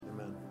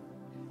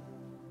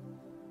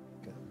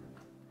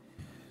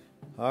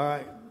All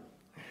right.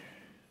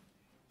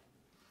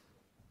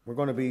 We're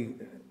going to be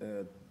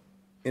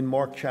in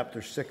Mark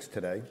chapter 6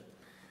 today.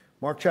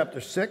 Mark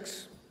chapter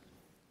 6,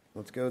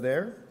 let's go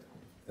there,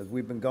 as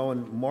we've been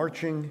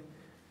marching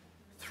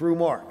through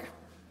Mark.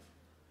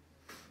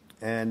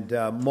 And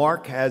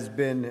Mark has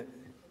been,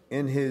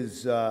 in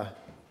his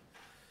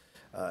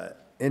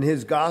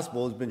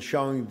gospel, has been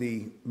showing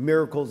the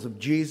miracles of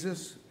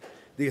Jesus,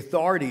 the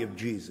authority of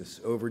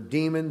Jesus over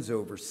demons,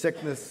 over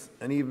sickness,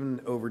 and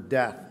even over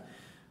death.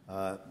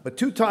 But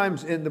two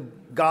times in the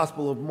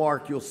Gospel of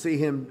Mark, you'll see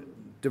him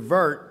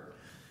divert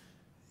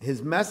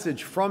his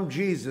message from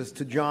Jesus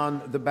to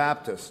John the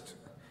Baptist.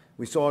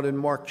 We saw it in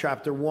Mark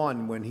chapter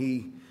 1 when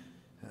he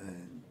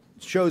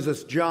shows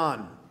us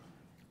John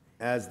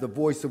as the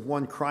voice of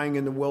one crying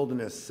in the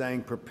wilderness,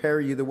 saying, "Prepare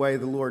ye the way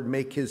of the Lord,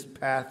 make his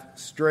path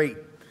straight."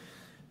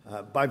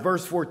 By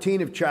verse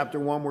 14 of chapter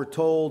 1, we're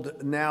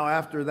told now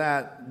after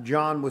that,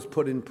 John was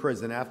put in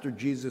prison. After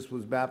Jesus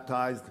was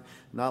baptized,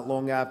 not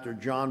long after,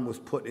 John was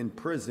put in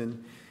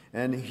prison.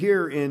 And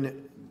here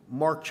in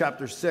Mark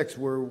chapter 6,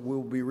 where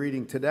we'll be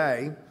reading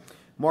today,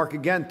 Mark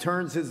again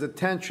turns his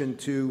attention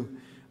to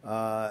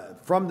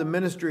from the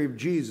ministry of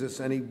Jesus,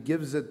 and he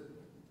gives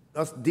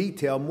us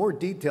more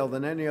detail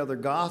than any other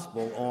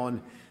gospel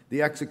on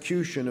the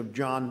execution of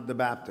John the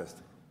Baptist.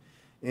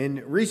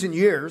 In recent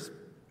years,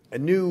 a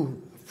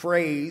new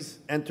phrase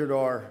entered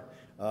our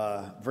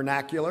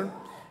vernacular.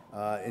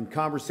 In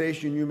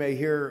conversation, you may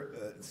hear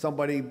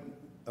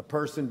a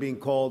person being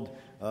called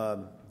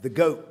the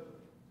goat.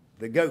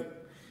 The goat.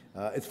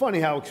 It's funny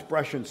how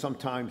expressions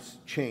sometimes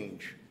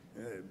change.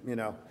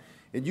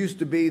 It used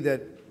to be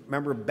that,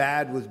 remember,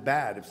 bad was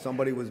bad. If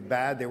somebody was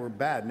bad, they were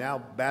bad. Now,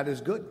 bad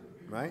is good,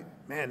 right?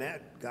 Man,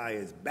 that guy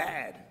is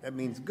bad. That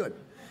means good.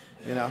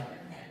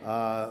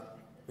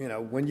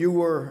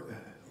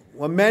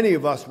 When many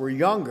of us were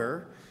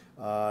younger,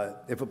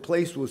 if a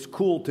place was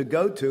cool to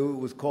go to, it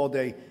was called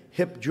a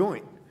hip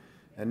joint.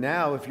 And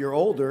now, if you're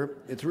older,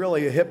 it's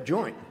really a hip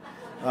joint.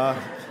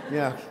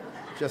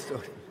 Just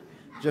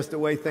the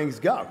way things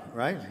go,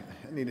 right?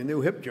 I need a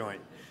new hip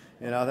joint.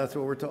 That's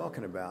what we're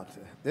talking about.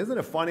 Isn't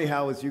it funny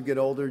how as you get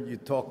older, you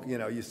talk,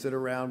 we sit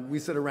around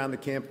the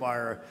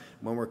campfire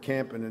when we're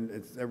camping,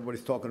 and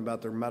everybody's talking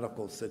about their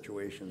medical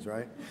situations,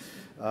 right?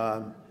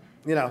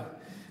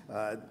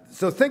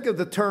 So think of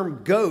the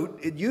term goat.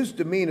 It used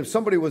to mean if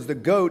somebody was the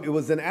goat, it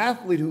was an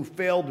athlete who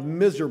failed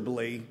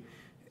miserably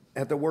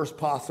at the worst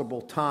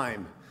possible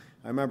time.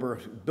 I remember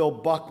Bill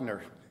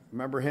Buckner.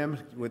 Remember him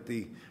with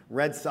the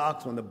Red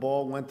Sox when the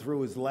ball went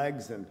through his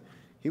legs, and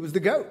he was the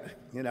goat,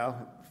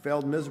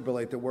 failed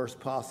miserably at the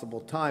worst possible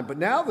time. But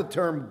now the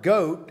term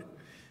goat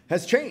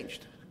has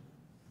changed.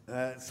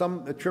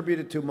 Some attribute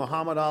it to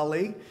Muhammad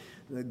Ali.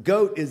 The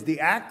GOAT is the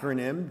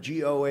acronym,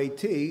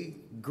 G-O-A-T,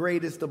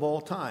 greatest of all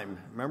time.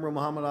 Remember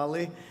Muhammad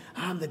Ali?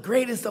 I'm the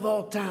greatest of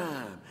all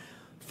time.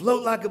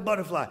 Float like a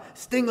butterfly,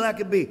 sting like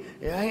a bee.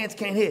 Your hands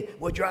can't hit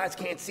what your eyes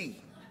can't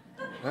see.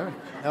 Right.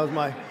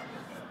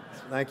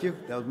 Thank you.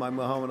 That was my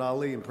Muhammad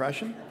Ali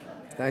impression.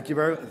 Thank you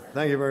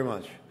very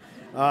much.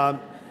 And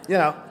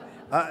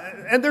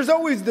there's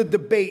always the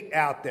debate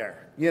out there.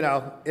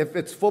 If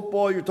it's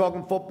football, you're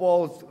talking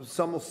football,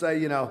 some will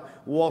say,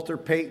 Walter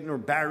Payton or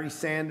Barry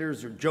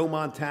Sanders or Joe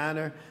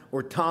Montana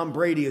or Tom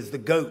Brady is the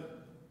GOAT.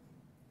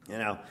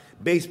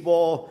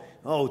 Baseball,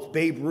 it's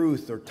Babe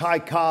Ruth or Ty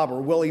Cobb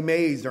or Willie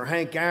Mays or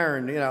Hank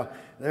Aaron,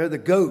 they're the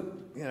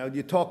GOAT.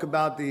 You talk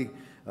about the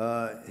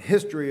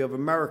history of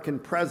American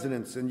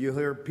presidents, and you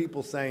hear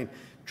people saying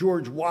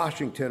George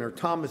Washington or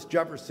Thomas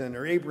Jefferson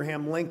or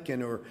Abraham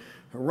Lincoln or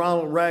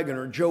Ronald Reagan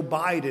or Joe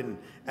Biden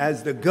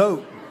as the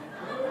GOAT.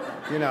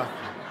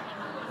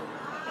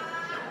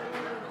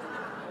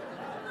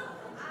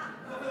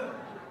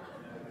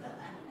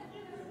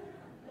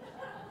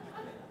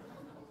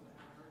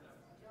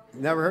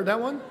 Never heard that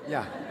one?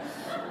 Yeah.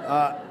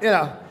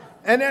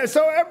 And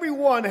so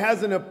everyone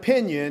has an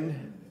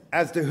opinion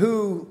as to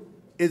who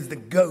is the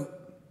GOAT.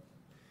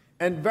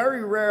 And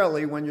very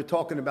rarely, when you're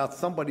talking about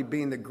somebody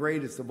being the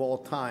greatest of all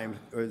time,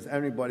 is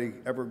anybody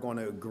ever going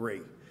to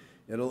agree.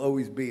 It'll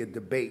always be a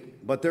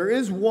debate. But there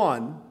is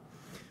one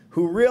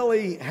who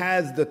really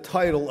has the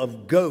title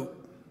of GOAT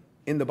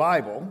in the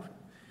Bible,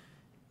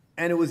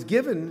 and it was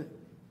given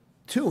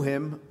to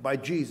him by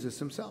Jesus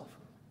himself.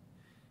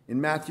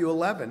 In Matthew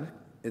 11,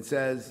 it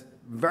says,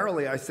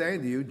 "Verily I say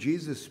unto you,"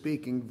 Jesus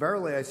speaking,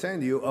 "verily I say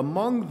unto you,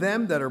 among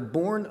them that are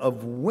born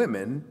of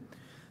women,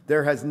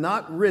 there has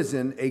not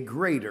risen a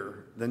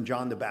greater than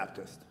John the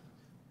Baptist."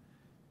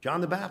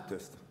 John the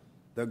Baptist,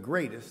 the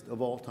greatest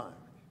of all time.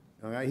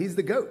 All right? He's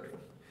the GOAT.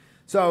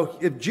 So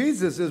if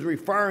Jesus is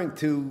referring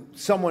to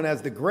someone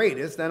as the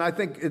greatest, then I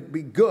think it'd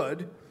be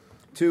good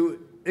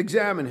to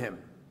examine him.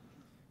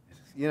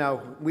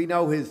 We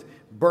know his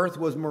birth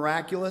was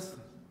miraculous,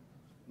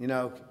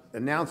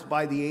 announced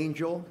by the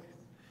angel.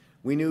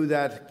 We knew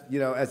that,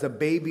 as a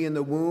baby in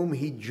the womb,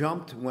 he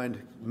jumped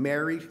when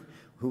Mary,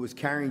 who was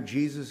carrying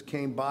Jesus,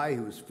 came by,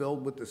 who was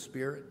filled with the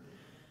Spirit.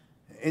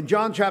 In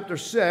John chapter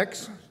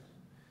 6,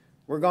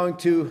 we're going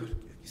to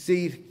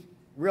see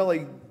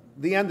really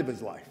the end of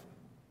his life.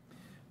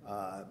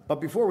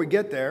 But before we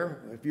get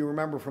there, if you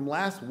remember from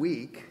last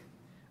week,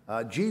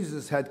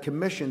 Jesus had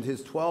commissioned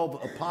his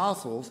 12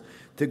 apostles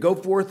to go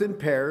forth in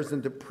pairs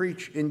and to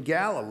preach in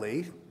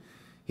Galilee.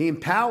 He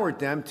empowered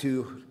them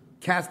to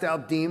cast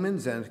out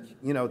demons and,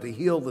 to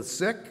heal the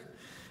sick.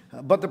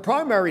 But the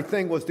primary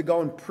thing was to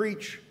go and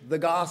preach the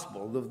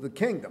gospel of the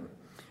kingdom.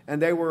 And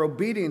they were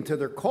obedient to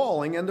their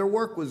calling, and their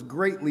work was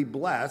greatly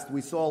blessed. We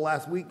saw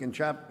last week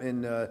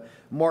in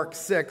Mark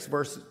 6,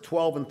 verse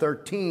 12 and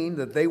 13,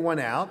 that they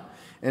went out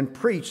and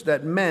preached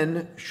that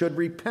men should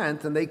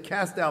repent, and they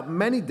cast out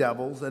many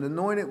devils and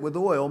anointed with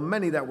oil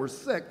many that were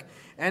sick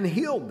and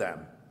healed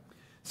them.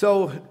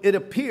 So it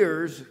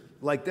appears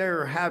like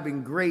they're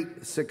having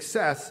great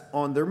success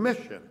on their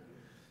mission.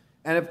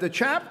 And if the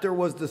chapter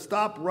was to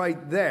stop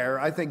right there,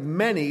 I think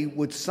many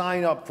would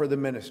sign up for the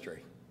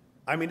ministry.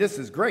 I mean, this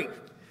is great.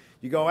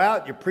 You go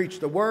out, you preach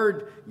the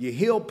word, you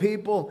heal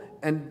people,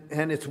 and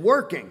it's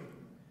working.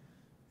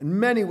 And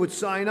many would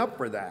sign up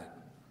for that.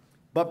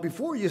 But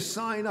before you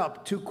sign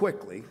up too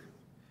quickly,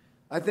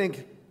 I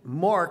think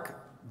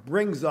Mark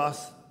brings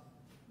us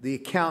the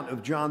account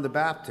of John the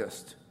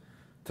Baptist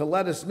to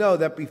let us know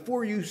that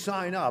before you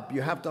sign up,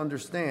 you have to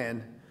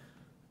understand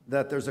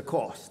that there's a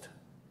cost.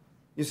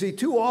 You see,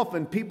 too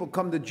often people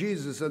come to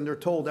Jesus and they're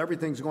told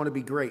everything's going to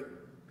be great,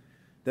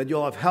 that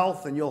you'll have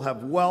health and you'll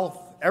have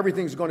wealth,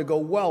 everything's going to go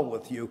well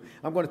with you.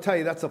 I'm going to tell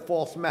you that's a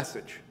false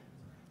message,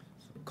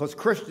 because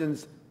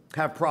Christians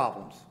have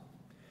problems.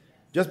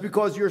 Just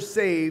because you're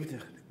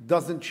saved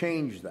doesn't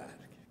change that.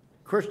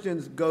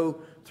 Christians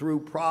go through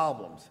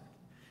problems.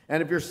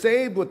 And if you're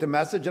saved with the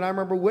message, and I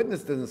remember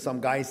witnessing to some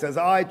guy, he says,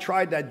 I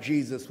tried that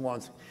Jesus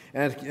once.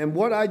 And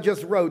what I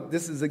just wrote,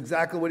 this is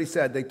exactly what he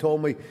said. They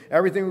told me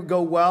everything would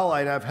go well,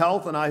 I'd have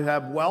health and I'd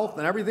have wealth,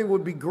 and everything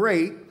would be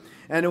great.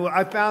 And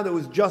I found it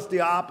was just the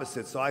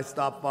opposite, so I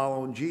stopped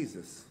following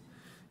Jesus.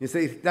 You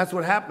see, that's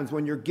what happens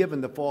when you're given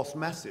the false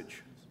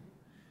message.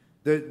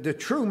 The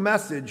true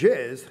message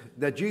is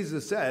that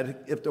Jesus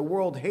said, if the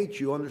world hates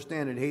you,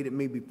 understand it hated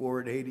me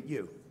before it hated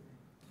you.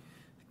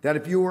 That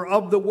if you were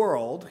of the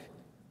world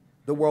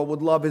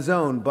would love his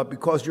own. But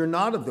because you're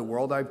not of the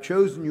world, I've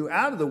chosen you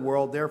out of the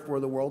world, therefore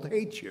the world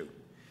hates you.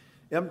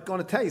 I'm going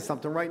to tell you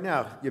something right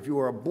now. If you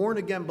are a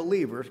born-again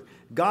believer,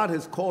 God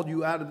has called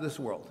you out of this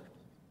world.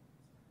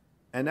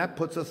 And that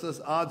puts us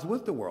at odds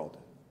with the world,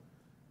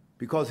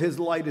 because his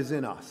light is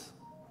in us.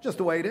 Just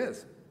the way it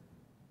is.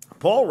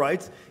 Paul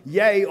writes,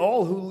 yea,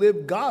 all who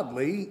live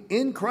godly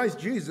in Christ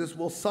Jesus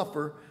will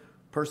suffer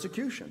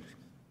persecution.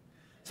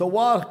 So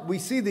while we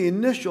see the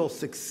initial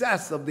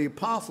success of the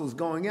apostles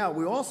going out,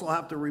 we also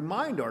have to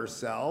remind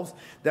ourselves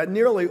that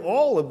nearly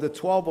all of the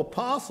 12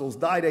 apostles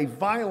died a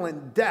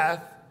violent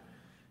death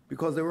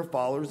because they were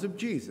followers of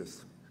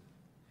Jesus.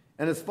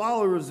 And as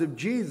followers of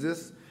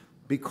Jesus,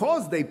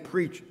 because they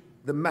preach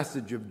the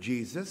message of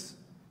Jesus,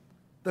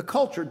 the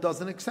culture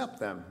doesn't accept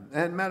them.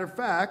 And matter of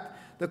fact,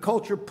 the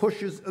culture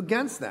pushes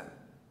against them.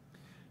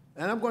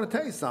 And I'm going to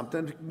tell you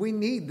something. We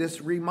need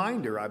this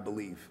reminder, I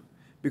believe.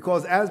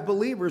 Because as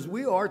believers,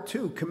 we are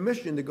too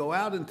commissioned to go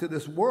out into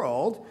this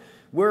world.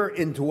 We're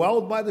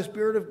indwelled by the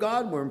Spirit of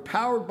God. We're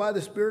empowered by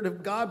the Spirit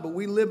of God. But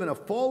we live in a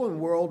fallen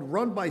world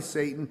run by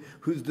Satan,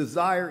 whose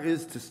desire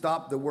is to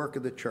stop the work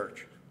of the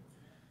church.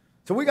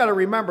 So we got to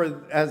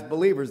remember, as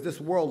believers,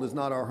 this world is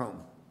not our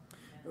home.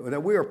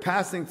 That we are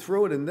passing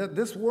through it, and that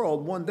this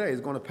world one day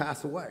is going to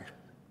pass away.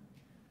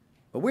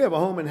 But we have a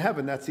home in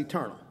heaven that's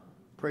eternal.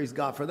 Praise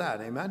God for that,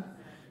 amen?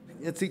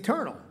 It's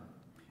eternal.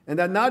 And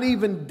that not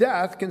even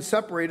death can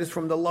separate us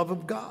from the love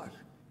of God.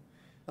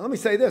 Now, let me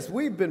say this.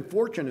 We've been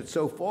fortunate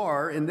so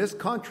far in this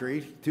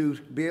country to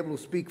be able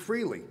to speak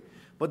freely.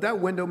 But that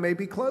window may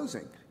be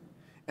closing.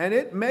 And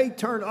it may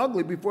turn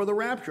ugly before the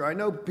rapture. I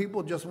know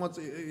people just want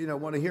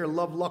to hear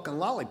love, luck, and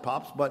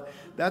lollipops, but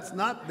that's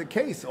not the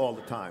case all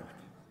the time.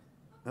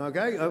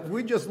 Okay? If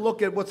we just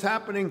look at what's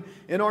happening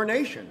in our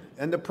nation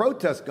and the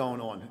protests going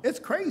on, it's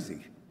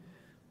crazy.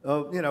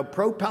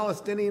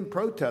 Pro-Palestinian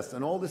protests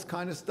and all this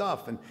kind of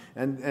stuff, and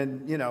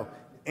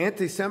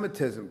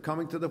anti-Semitism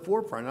coming to the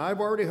forefront. And I've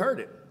already heard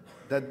it,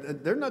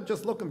 that they're not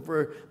just looking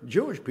for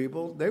Jewish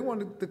people, they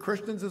want the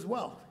Christians as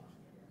well.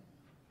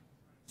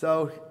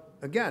 So,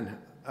 again,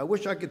 I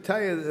wish I could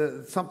tell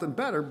you something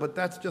better, but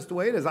that's just the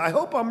way it is. I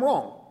hope I'm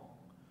wrong.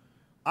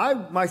 I,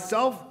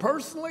 myself,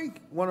 personally,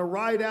 want to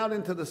ride out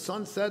into the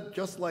sunset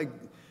just like,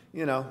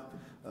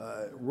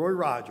 Roy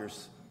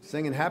Rogers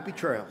singing Happy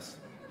Trails.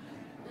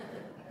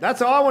 That's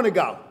how I want to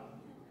go.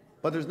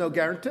 But there's no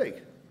guarantee.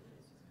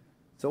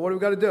 So what do we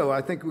got to do?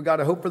 I think we got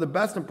to hope for the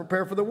best and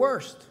prepare for the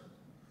worst.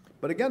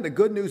 But again, the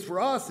good news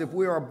for us, if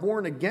we are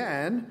born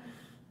again,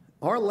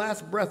 our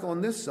last breath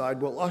on this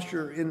side will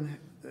usher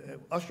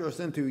us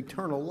into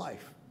eternal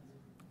life.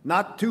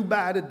 Not too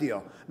bad a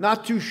deal.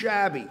 Not too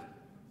shabby.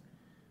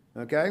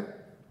 Okay?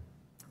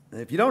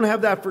 And if you don't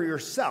have that for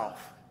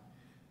yourself,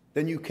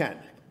 then you can.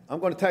 I'm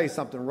going to tell you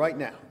something right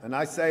now, and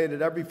I say it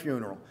at every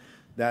funeral,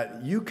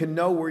 that you can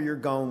know where you're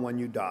going when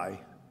you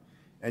die,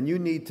 and you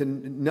need to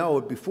know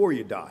it before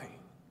you die,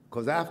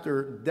 because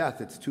after death,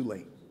 it's too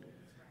late.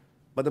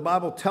 But the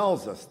Bible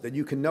tells us that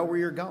you can know where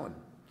you're going.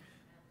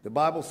 The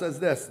Bible says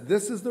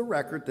this is the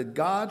record that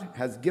God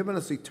has given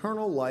us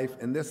eternal life,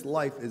 and this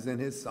life is in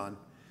his Son.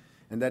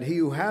 And that he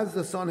who has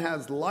the Son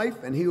has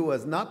life, and he who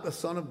has not the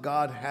Son of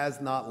God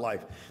has not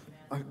life.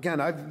 Again,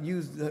 I've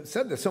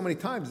said this so many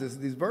times,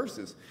 these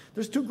verses.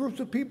 There's two groups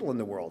of people in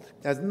the world.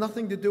 It has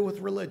nothing to do with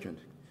religion.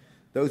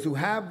 Those who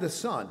have the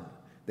Son,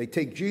 they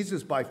take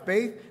Jesus by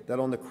faith, that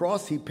on the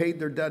cross he paid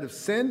their debt of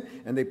sin,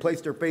 and they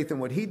place their faith in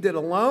what he did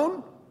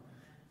alone,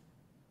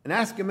 and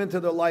ask him into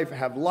their life,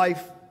 have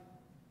life,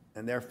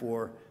 and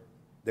therefore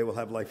they will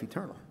have life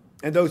eternal.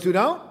 And those who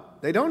don't,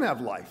 they don't have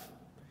life.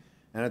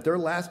 And at their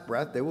last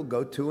breath, they will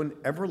go to an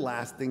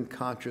everlasting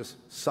conscious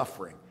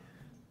suffering.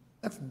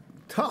 That's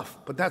tough,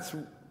 but that's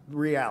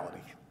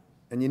reality.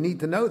 And you need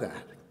to know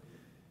that.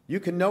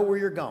 You can know where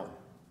you're going.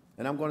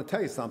 And I'm going to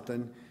tell you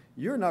something.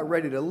 You're not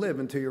ready to live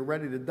until you're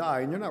ready to die,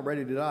 and you're not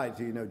ready to die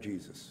until you know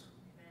Jesus.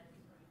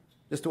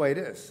 Just the way it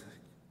is.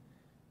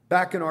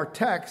 Back in our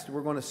text,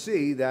 we're going to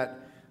see that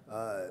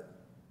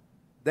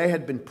they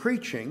had been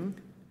preaching,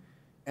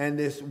 and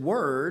this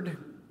word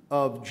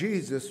of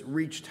Jesus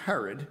reached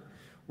Herod.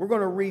 We're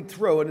going to read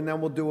through it, and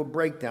then we'll do a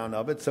breakdown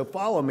of it. So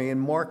follow me in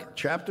Mark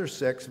chapter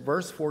 6,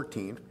 verse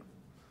 14.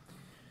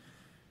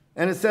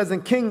 And it says,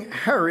 "And King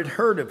Herod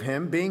heard of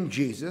him, being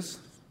Jesus,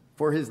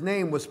 for his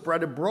name was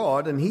spread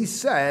abroad, and he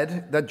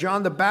said that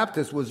John the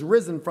Baptist was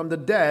risen from the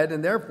dead,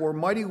 and therefore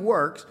mighty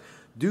works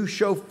do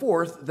show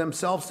forth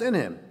themselves in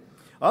him.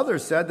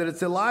 Others said that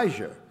it's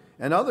Elijah,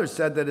 and others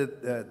said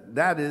that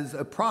that is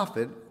a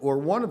prophet or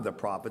one of the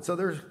prophets." So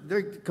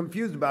they're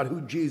confused about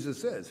who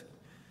Jesus is.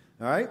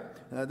 All right?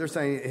 They're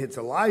saying it's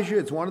Elijah,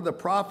 it's one of the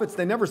prophets.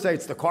 They never say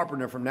it's the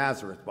carpenter from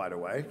Nazareth, by the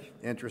way.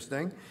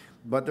 Interesting.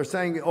 But they're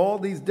saying all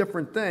these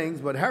different things,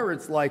 but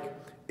Herod's like,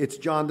 it's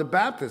John the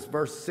Baptist,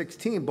 verse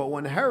 16. "But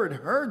when Herod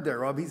heard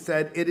thereof, he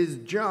said, It is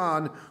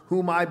John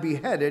whom I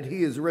beheaded.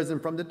 He is risen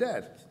from the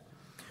dead.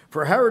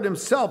 For Herod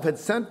himself had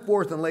sent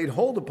forth and laid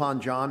hold upon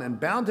John and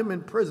bound him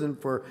in prison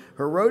for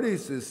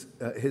Herodias,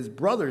 his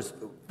brother's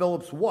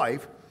Philip's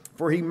wife,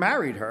 for he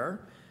married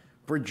her.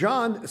 For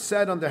John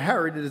said unto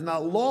Herod, It is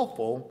not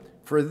lawful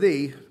for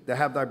thee to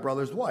have thy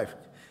brother's wife.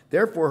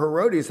 Therefore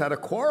Herodias had a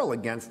quarrel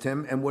against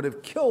him and would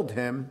have killed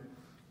him,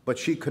 but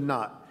she could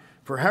not.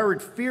 For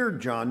Herod feared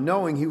John,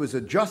 knowing he was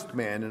a just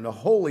man and a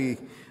holy,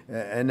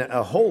 and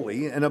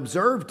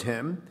observed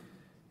him.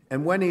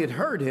 And when he had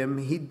heard him,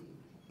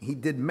 he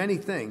did many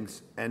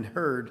things and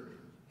heard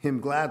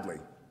him gladly."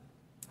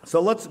 So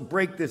let's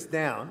break this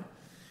down.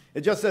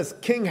 It just says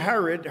King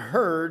Herod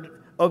heard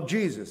of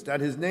Jesus,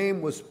 that his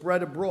name was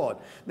spread abroad.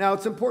 Now,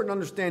 it's important to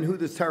understand who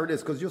this Herod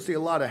is, because you'll see a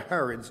lot of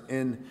Herods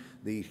in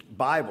the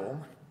Bible.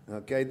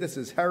 Okay, this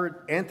is Herod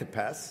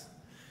Antipas,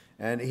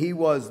 and he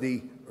was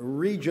the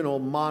regional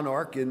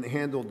monarch and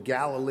handled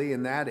Galilee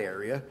in that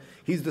area.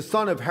 He's the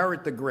son of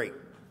Herod the Great.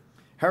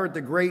 Herod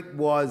the Great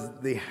was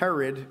the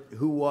Herod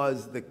who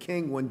was the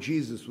king when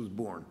Jesus was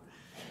born.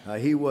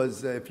 He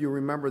was, if you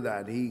remember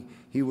that,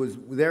 he was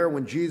there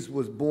when Jesus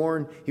was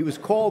born. He was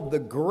called the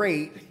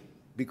Great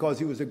because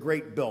he was a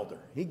great builder.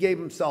 He gave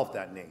himself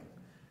that name,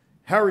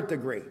 Herod the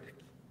Great.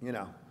 You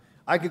know,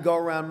 I could go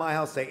around my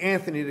house, say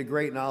Anthony the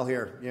Great, and I'll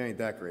hear, you ain't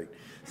that great.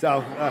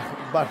 So,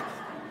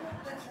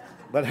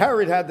 but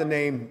Herod had the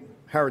name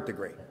Herod the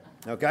Great,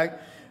 okay?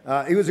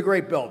 He was a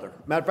great builder.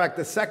 Matter of fact,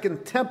 the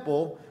second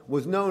temple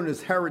was known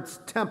as Herod's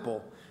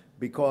Temple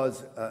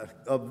because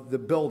of the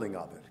building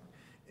of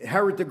it.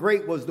 Herod the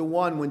Great was the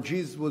one, when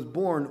Jesus was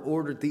born,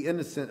 ordered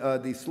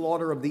the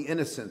slaughter of the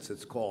innocents,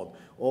 it's called.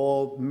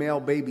 All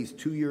male babies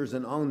 2 years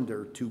and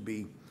under to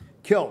be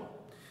killed.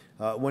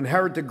 When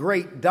Herod the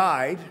Great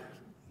died,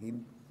 he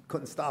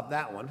couldn't stop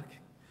that one.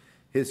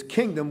 His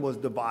kingdom was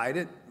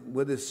divided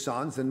with his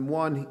sons, and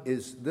one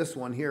is this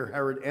one here,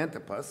 Herod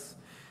Antipas,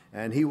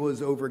 and he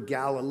was over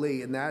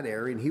Galilee in that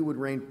area, and he would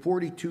reign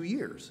 42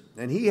 years.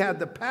 And he had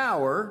the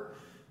power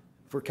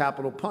for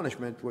capital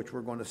punishment, which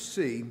we're going to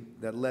see,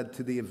 that led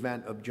to the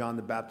event of John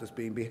the Baptist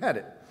being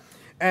beheaded.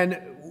 And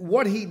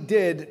what he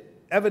did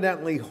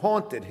evidently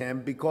haunted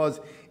him, because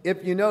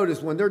if you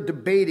notice, when they're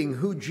debating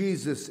who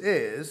Jesus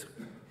is,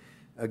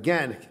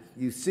 again,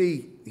 you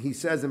see, he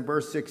says in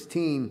verse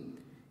 16,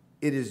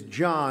 "It is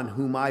John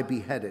whom I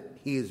beheaded.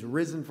 He is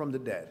risen from the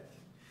dead."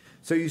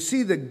 So you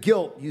see the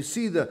guilt, you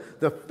see the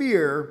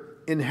fear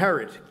in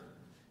Herod.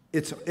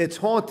 It's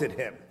haunted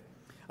him.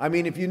 I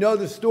mean, if you know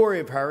the story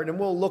of Herod, and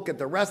we'll look at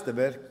the rest of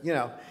it, you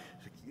know,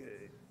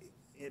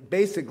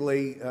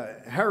 basically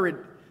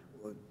Herod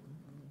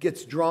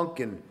gets drunk,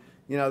 and,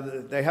 you know,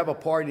 they have a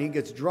party, he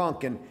gets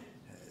drunk, and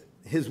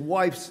his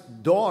wife's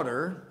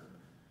daughter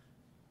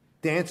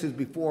dances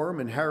before him,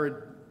 and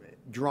Herod,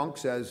 drunk,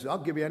 says, "I'll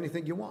give you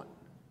anything you want."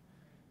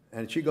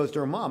 And she goes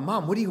to her mom,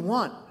 "Mom, what do you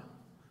want?"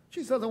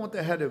 She says, "I want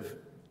the head of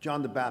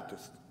John the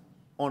Baptist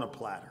on a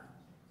platter."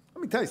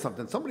 Let me tell you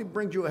something. Somebody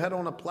brings you a head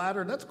on a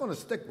platter, that's going to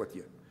stick with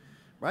you,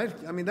 right?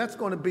 I mean, that's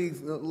going to be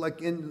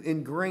like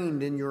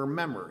ingrained in your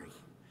memory.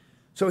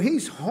 So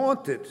he's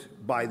haunted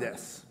by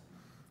this,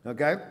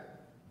 okay?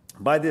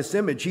 By this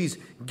image. He's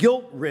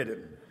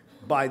guilt-ridden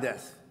by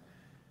this.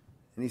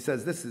 And he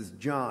says, this is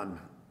John,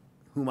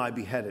 whom I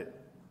beheaded,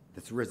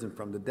 that's risen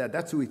from the dead.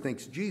 That's who he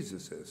thinks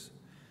Jesus is.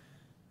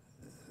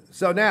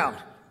 So now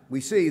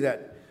we see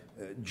that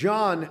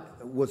John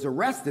was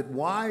arrested.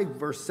 Why?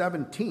 Verse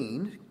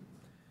 17.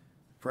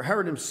 For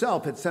Herod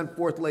himself had sent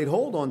forth, laid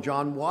hold on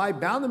John. Why?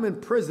 Bound him in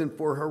prison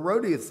for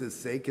Herodias'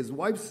 sake, his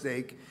wife's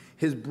sake,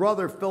 his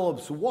brother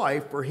Philip's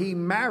wife, for he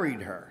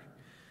married her.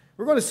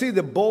 We're going to see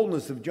the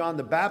boldness of John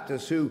the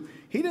Baptist, who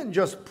he didn't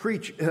just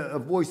preach a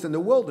voice in the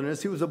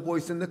wilderness, he was a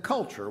voice in the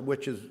culture,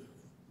 which is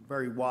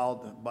very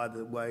wild, by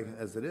the way,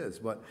 as it is.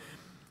 But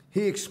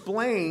he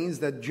explains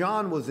that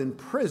John was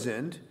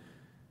imprisoned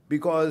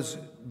because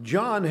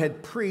John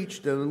had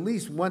preached and at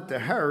least went to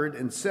Herod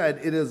and said,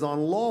 it is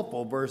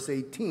unlawful, verse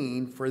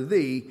 18, for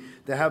thee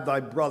to have thy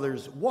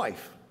brother's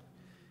wife.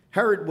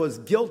 Herod was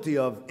guilty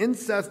of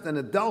incest and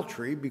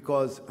adultery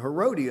because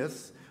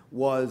Herodias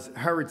was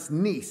Herod's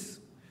niece.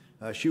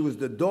 She was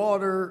the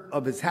daughter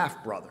of his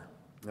half-brother,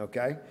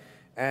 okay?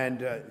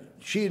 And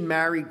she had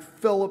married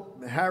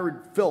Herod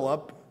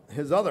Philip,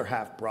 his other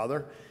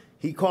half-brother.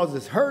 He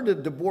causes her to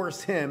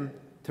divorce him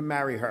to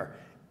marry her.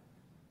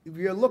 If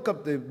you look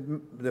up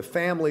the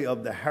family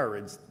of the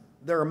Herods,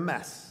 they're a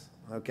mess,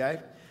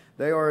 okay?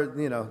 They are,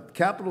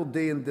 capital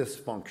D in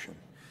dysfunction.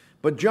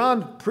 But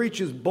John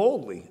preaches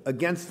boldly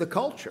against the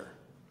culture,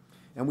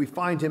 and we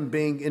find him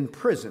being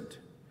imprisoned.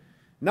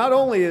 Not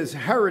only is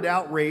Herod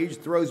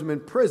outraged, throws him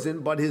in prison,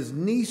 but his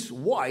niece's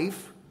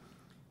wife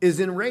is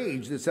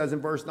enraged. It says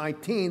in verse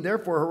 19,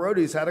 therefore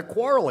Herodias had a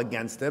quarrel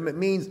against him. It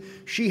means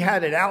she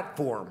had it out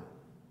for him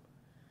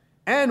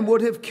and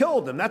would have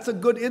killed him. That's a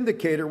good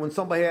indicator when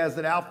somebody has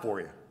it out for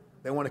you.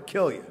 They want to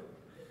kill you.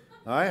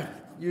 All right?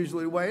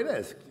 Usually the way it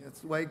is.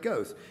 That's the way it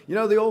goes. You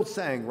know the old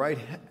saying, right?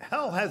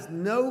 Hell has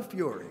no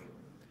fury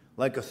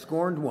like a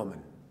scorned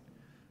woman.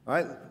 All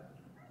right?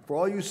 For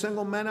all you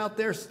single men out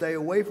there, stay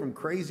away from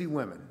crazy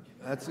women.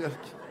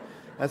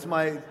 That's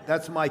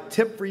my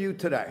tip for you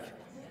today.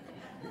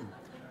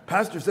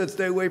 Pastor said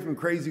stay away from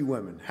crazy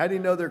women. How do you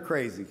know they're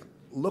crazy?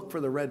 Look for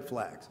the red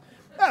flags.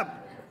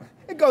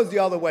 It goes the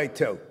other way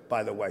too,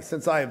 by the way,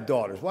 since I have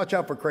daughters. Watch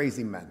out for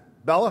crazy men.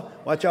 Bella,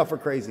 watch out for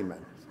crazy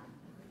men.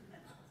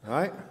 All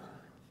right?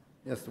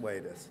 That's the way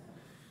it is.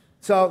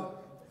 So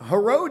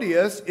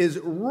Herodias is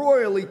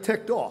royally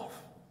ticked off.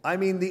 I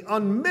mean, the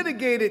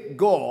unmitigated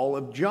gall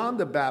of John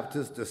the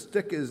Baptist to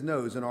stick his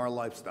nose in our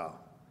lifestyle.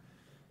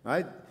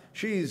 Right?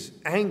 She's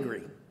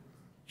angry.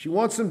 She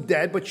wants him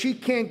dead, but she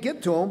can't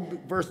get to him.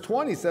 Verse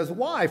 20 says,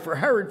 why? For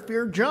Herod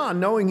feared John,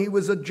 knowing he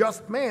was a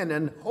just man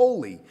and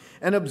holy,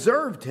 and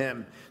observed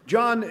him.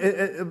 John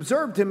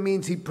observed him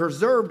means he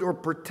preserved or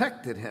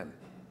protected him.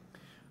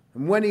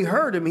 And when he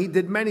heard him, he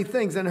did many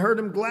things and heard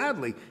him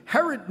gladly.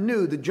 Herod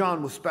knew that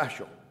John was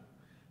special,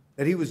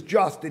 that he was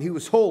just, that he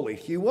was holy.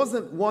 He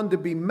wasn't one to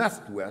be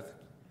messed with.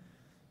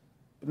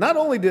 Not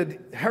only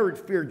did Herod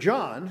fear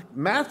John,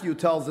 Matthew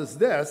tells us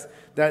this,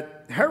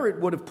 that Herod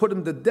would have put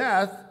him to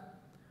death,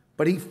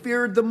 but he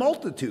feared the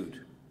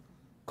multitude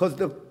because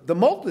the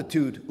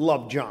multitude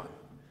loved John.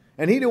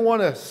 And he didn't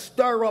want to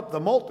stir up the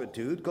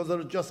multitude because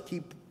it'll just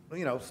keep,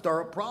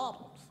 stir up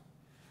problems.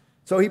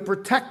 So he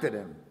protected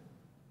him.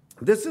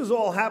 This is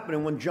all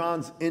happening when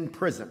John's in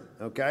prison,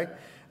 okay?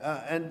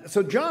 And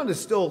so John is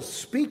still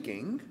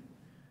speaking.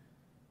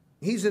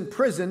 He's in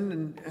prison,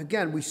 and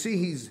again, we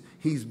see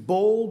he's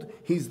bold.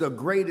 He's the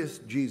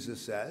greatest, Jesus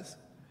says.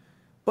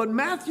 But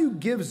Matthew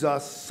gives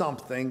us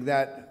something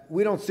that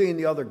we don't see in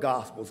the other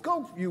Gospels.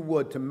 Go, if you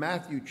would, to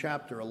Matthew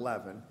chapter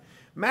 11.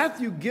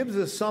 Matthew gives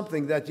us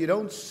something that you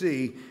don't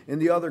see in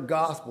the other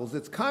Gospels.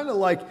 It's kind of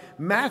like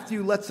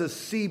Matthew lets us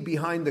see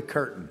behind the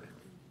curtain.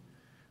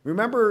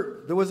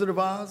 Remember The Wizard of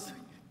Oz?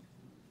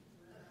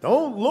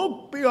 Don't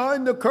look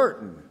behind the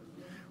curtain,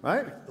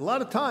 right? A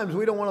lot of times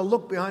we don't want to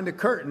look behind the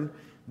curtain.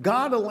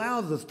 God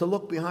allows us to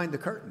look behind the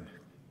curtain.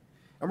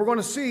 And we're going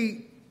to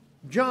see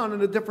John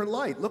in a different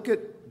light. Look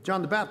at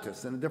John the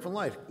Baptist in a different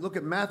light. Look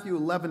at Matthew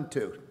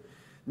 11:2.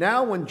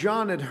 Now when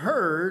John had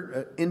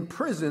heard in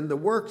prison the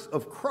works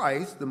of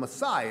Christ, the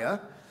Messiah,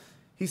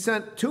 he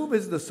sent two of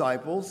his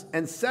disciples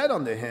and said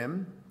unto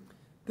him,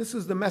 this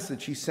is the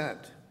message he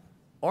sent.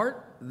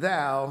 Art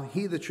thou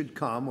he that should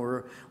come,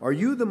 or are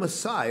you the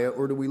Messiah,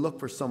 or do we look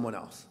for someone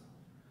else?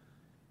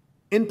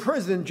 In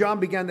prison, John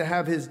began to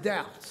have his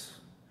doubts.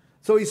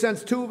 So he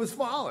sends two of his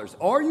followers.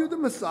 Are you the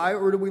Messiah,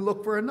 or do we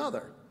look for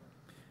another?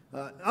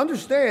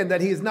 Understand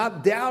that he is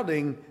not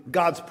doubting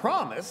God's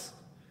promise,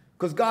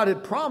 because God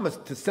had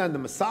promised to send the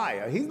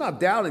Messiah. He's not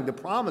doubting the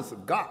promise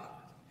of God.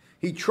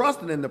 He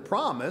trusted in the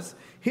promise.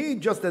 He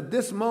just at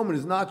this moment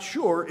is not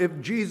sure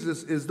if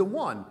Jesus is the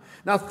one.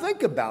 Now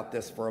think about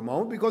this for a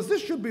moment, because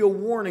this should be a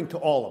warning to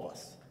all of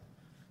us.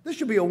 This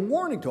should be a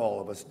warning to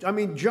all of us. I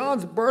mean,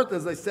 John's birth,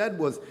 as I said,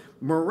 was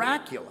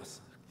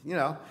miraculous,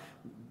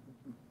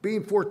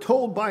 being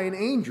foretold by an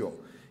angel.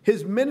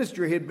 His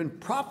ministry had been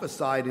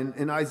prophesied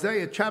in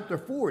Isaiah chapter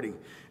 40.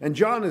 And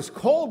John is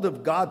called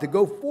of God to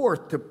go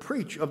forth to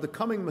preach of the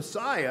coming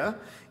Messiah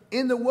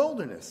in the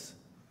wilderness.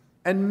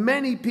 And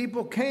many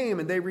people came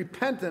and they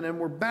repented and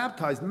were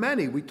baptized.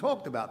 Many, we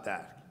talked about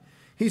that.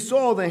 He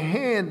saw the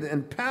hand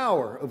and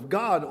power of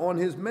God on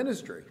his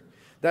ministry.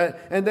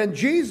 And then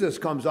Jesus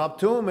comes up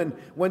to him, and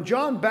when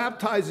John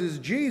baptizes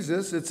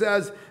Jesus, it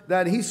says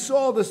that he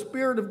saw the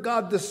Spirit of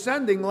God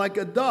descending like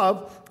a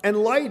dove and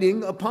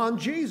lighting upon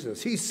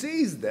Jesus. He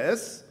sees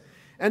this,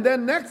 and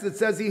then next it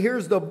says he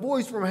hears the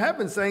voice from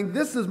heaven saying,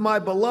 "This is my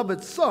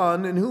beloved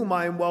Son, in whom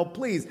I am well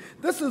pleased."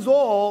 This is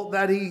all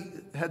that he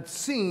had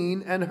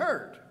seen and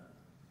heard.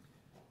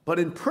 But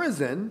in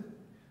prison,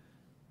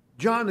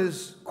 John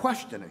is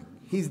questioning.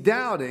 He's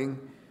doubting,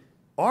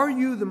 are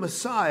you the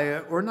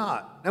Messiah or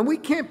not? And we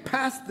can't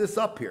pass this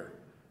up here,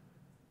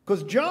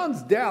 because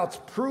John's doubts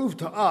prove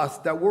to us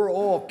that we're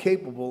all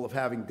capable of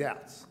having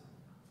doubts.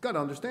 You've got to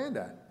understand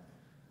that.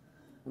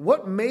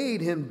 What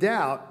made him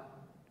doubt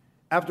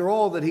after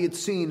all that he had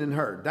seen and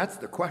heard? That's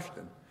the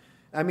question.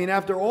 I mean,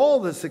 after all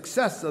the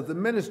success of the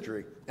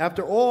ministry,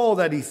 after all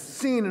that he's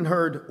seen and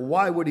heard,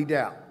 why would he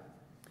doubt?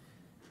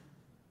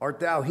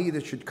 Art thou he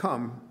that should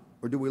come,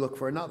 or do we look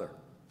for another?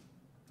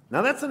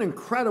 Now, that's an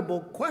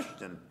incredible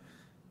question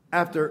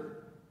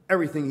after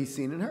everything he's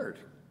seen and heard.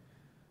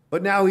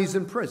 But now he's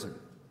in prison.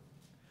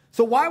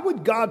 So why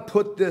would God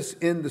put this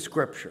in the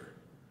Scripture?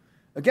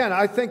 Again,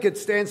 I think it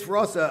stands for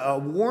us a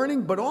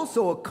warning, but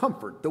also a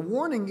comfort. The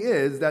warning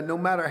is that no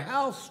matter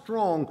how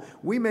strong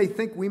we may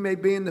think we may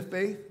be in the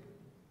faith,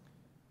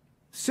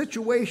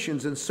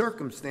 situations and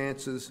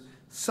circumstances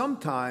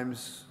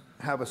sometimes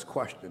have us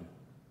question,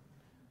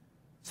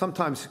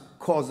 sometimes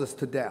cause us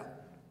to doubt.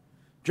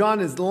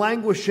 John is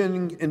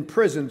languishing in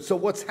prison, so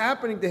what's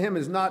happening to him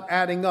is not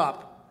adding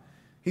up.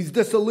 He's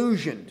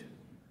disillusioned.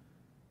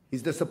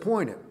 He's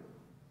disappointed.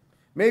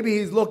 Maybe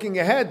he's looking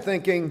ahead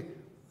thinking,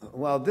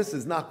 well, this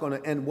is not going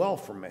to end well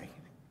for me.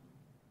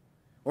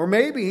 Or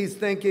maybe he's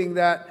thinking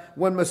that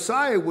when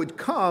Messiah would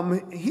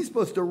come, he's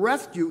supposed to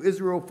rescue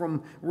Israel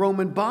from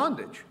Roman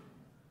bondage.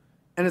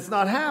 And it's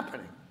not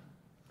happening.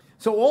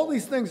 So all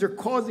these things are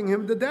causing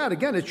him to doubt.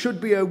 Again, it should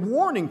be a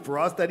warning for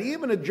us that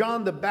even a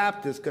John the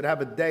Baptist could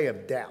have a day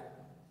of doubt.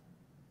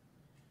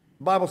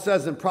 The Bible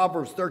says in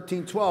Proverbs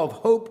 13:12,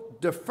 hope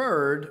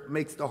deferred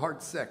makes the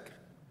heart sick.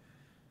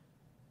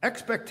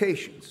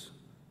 Expectations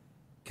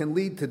can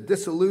lead to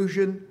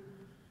disillusion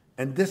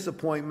and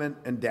disappointment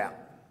and doubt.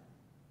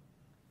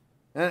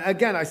 And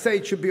again, I say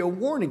it should be a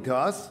warning to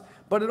us,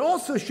 but it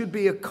also should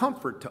be a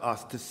comfort to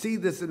us to see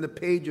this in the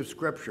page of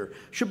Scripture. It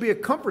should be a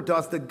comfort to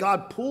us that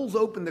God pulls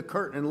open the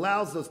curtain and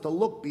allows us to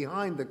look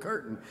behind the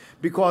curtain.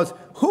 Because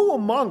who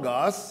among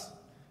us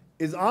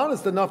is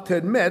honest enough to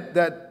admit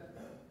that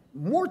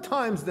more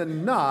times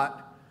than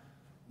not,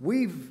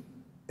 we've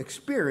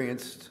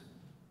experienced,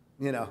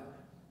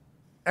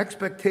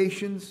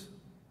 expectations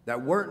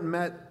that weren't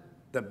met,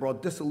 that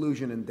brought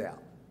disillusion and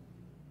doubt.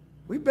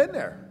 We've been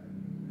there.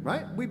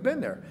 Right? We've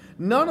been there.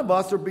 None of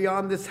us are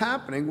beyond this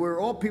happening. We're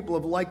all people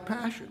of like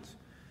passions.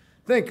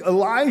 Think,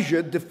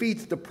 Elijah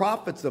defeats the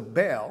prophets of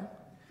Baal.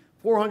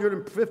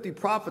 450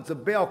 prophets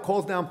of Baal,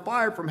 calls down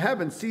fire from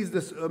heaven, sees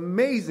this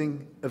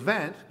amazing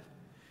event.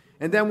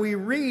 And then we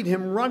read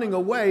him running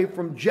away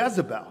from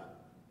Jezebel.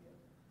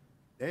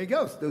 There he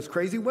goes, those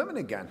crazy women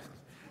again.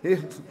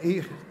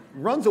 He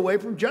runs away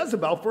from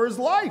Jezebel for his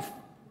life.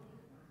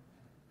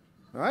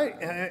 All right?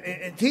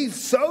 And he's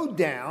so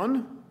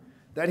down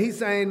that he's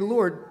saying,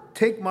 Lord,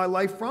 take my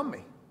life from me.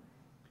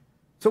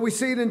 So we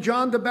see it in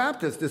John the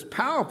Baptist, this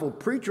powerful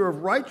preacher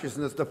of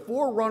righteousness, the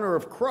forerunner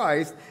of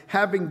Christ,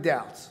 having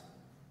doubts,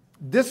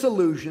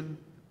 disillusion,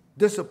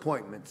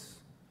 disappointments,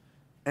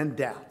 and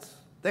doubts.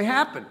 They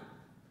happen,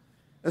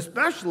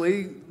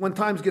 especially when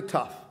times get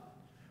tough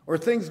or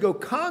things go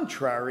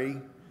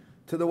contrary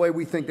to the way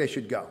we think they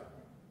should go.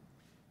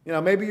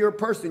 Maybe you're a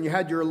person, you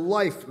had your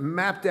life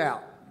mapped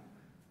out,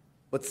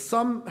 but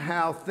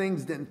somehow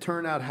things didn't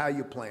turn out how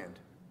you planned.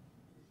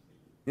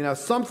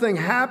 Something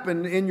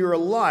happened in your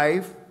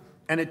life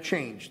and it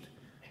changed.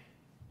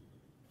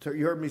 So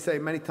you heard me say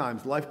many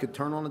times, life could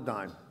turn on a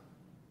dime.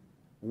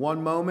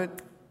 One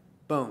moment,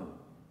 boom,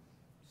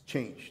 it's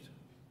changed.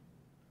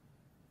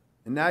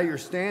 And now you're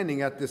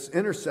standing at this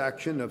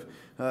intersection of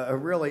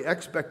really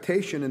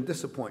expectation and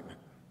disappointment.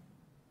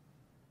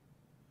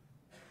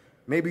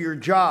 Maybe your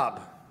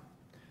job,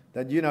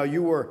 that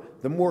you were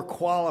the more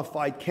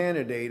qualified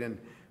candidate and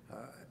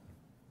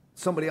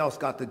somebody else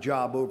got the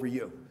job over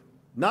you.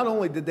 Not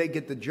only did they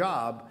get the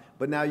job,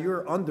 but now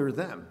you're under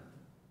them.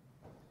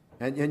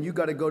 And you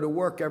got to go to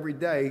work every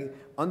day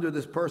under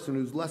this person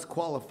who's less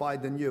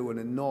qualified than you, and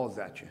it gnaws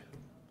at you.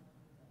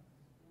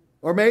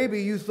 Or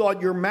maybe you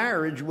thought your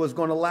marriage was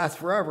going to last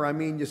forever. I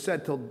mean, you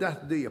said till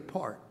death do you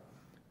part.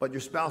 But your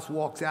spouse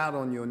walks out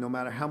on you, and no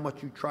matter how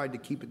much you tried to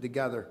keep it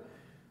together,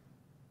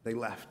 they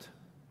left.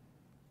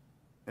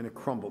 And it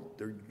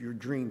crumbled. Your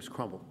dreams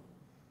crumbled.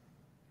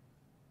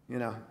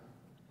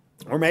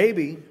 Or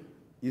maybe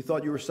you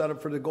thought you were set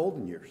up for the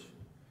golden years.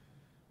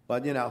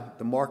 But,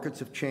 the markets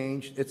have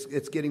changed.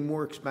 It's getting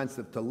more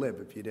expensive to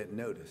live if you didn't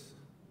notice.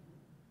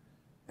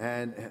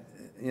 And,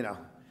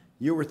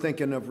 you were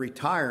thinking of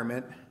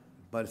retirement,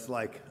 but it's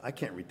like, I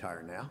can't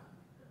retire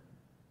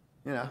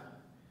now.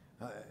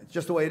 It's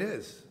just the way it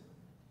is.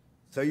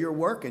 So you're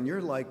working,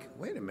 you're like,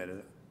 wait a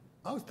minute,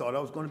 I thought I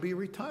was going to be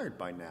retired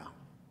by now.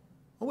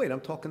 Oh, wait,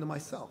 I'm talking to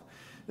myself.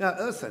 Now,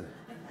 listen,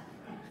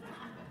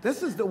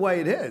 this is the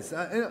way it is.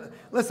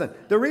 Listen,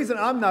 the reason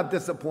I'm not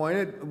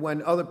disappointed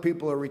when other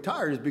people are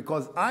retired is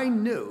because I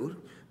knew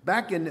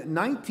back in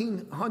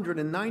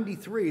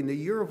 1993, in the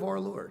year of our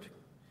Lord,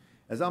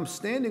 as I'm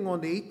standing on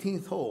the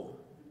 18th hole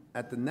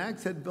at the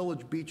Nags Head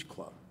Village Beach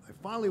Club, I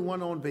finally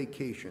went on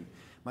vacation.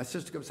 My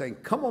sister kept saying,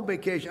 come on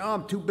vacation. Oh,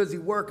 I'm too busy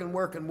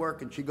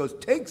working. She goes,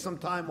 take some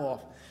time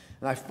off.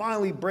 And I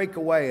finally break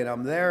away, and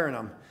I'm there,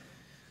 and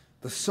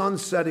the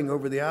sun's setting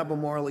over the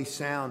Albemarle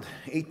Sound,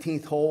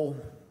 18th hole,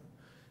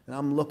 and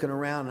I'm looking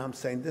around, and I'm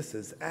saying, this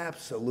is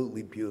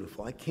absolutely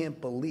beautiful. I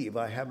can't believe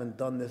I haven't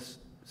done this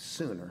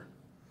sooner.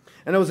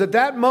 And it was at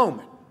that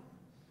moment,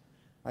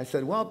 I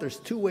said, well, there's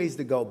two ways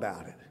to go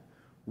about it.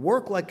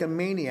 Work like a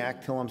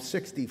maniac till I'm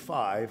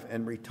 65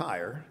 and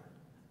retire,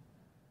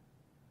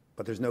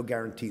 but there's no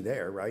guarantee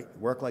there, right?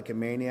 Work like a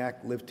maniac,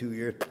 live 2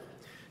 years,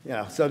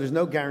 so there's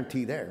no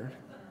guarantee there.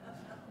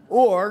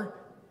 Or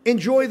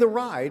enjoy the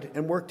ride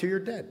and work till you're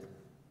dead.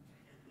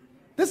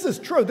 This is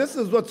true. This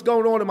is what's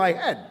going on in my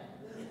head.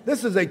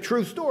 This is a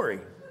true story.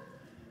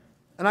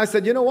 And I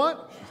said, you know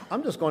what?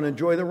 I'm just going to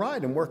enjoy the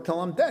ride and work till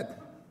I'm dead.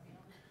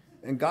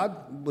 And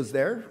God was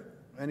there,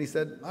 and he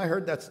said, I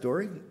heard that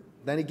story.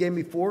 Then he gave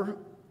me 4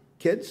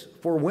 kids,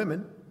 4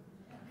 women.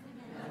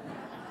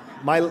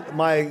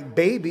 My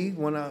baby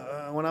when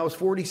I was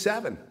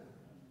 47.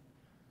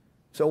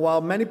 So while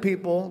many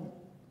people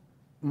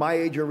my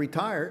age are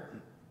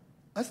retired,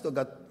 I still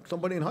got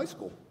somebody in high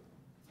school.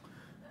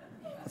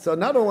 So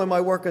not only am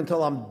I working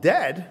until I'm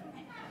dead,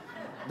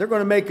 they're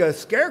going to make a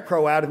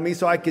scarecrow out of me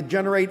so I could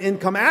generate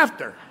income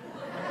after.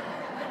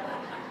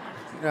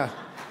 Yeah.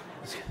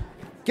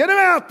 Get him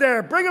out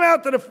there. Bring him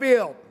out to the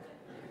field.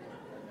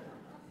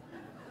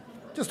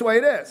 Just the way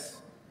it is.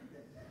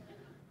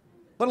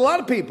 But a lot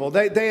of people,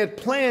 they had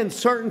planned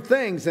certain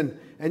things, and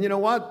you know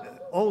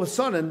what? All of a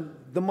sudden,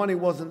 the money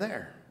wasn't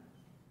there.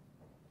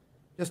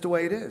 Just the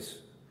way it is.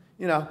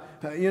 You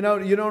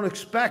don't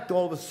expect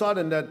all of a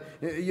sudden that,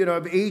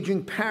 have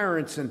aging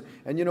parents, and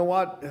you know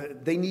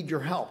what? They need your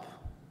help.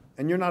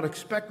 And you're not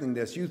expecting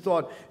this. You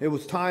thought it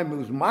was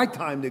my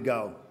time to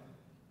go.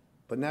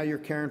 But now you're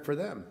caring for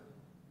them.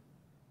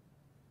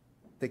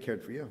 They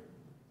cared for you.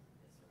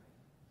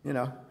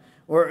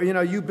 Or,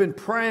 you've been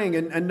praying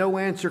and no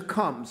answer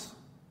comes.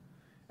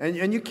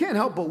 And you can't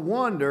help but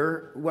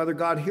wonder whether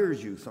God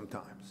hears you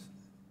sometimes.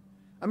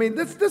 I mean,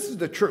 this is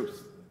the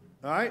truth,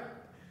 all right?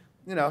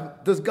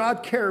 Does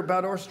God care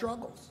about our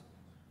struggles?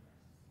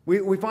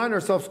 We find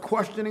ourselves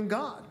questioning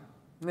God,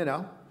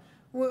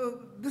 Well,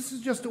 this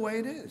is just the way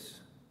it is.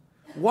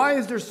 Why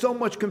is there so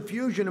much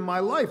confusion in my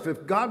life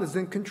if God is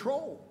in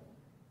control?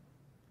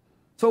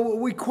 So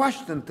we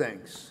question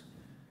things.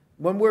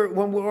 When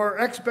our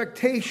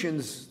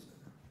expectations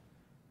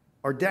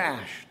are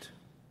dashed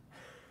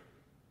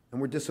and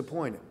we're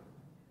disappointed.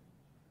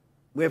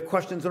 We have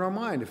questions in our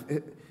mind.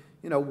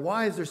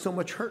 Why is there so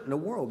much hurt in the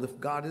world if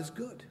God is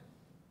good?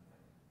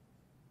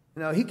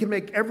 He can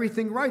make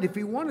everything right if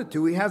he wanted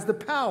to. He has the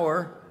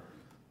power.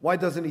 Why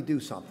doesn't he do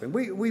something?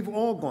 We've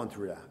all gone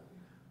through that.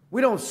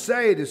 We don't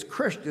say it as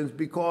Christians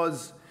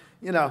because,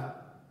 it's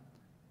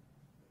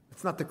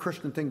not the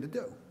Christian thing to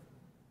do.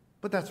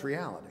 But that's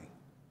reality.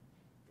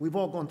 We've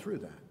all gone through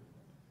that.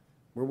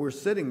 Where we're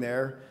sitting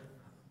there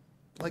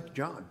like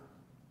John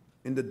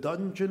in the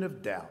dungeon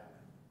of doubt.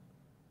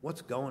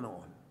 What's going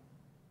on?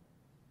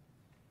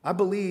 I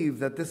believe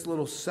that this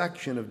little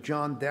section of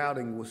John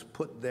doubting was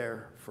put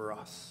there for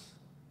us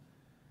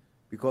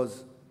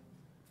because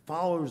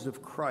followers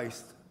of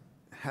Christ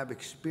have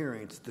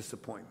experienced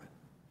disappointment.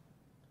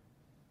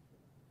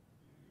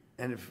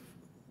 And if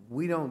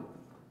we don't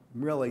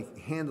really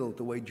handle it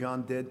the way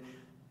John did,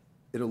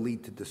 it'll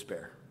lead to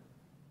despair.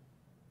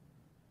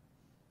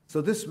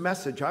 So this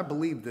message, I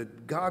believe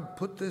that God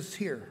put this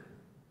here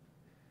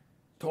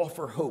to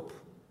offer hope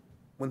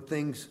when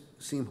things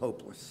seem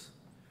hopeless.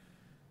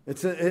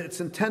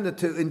 It's intended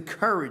to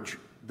encourage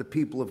the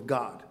people of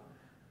God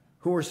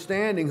who are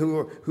standing,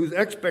 whose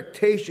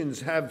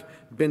expectations have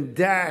been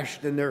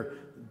dashed and they're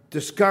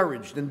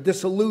discouraged and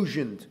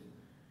disillusioned,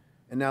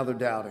 and now they're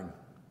doubting.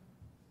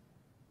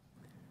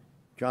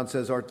 John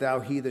says, art thou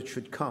he that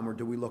should come, or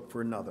do we look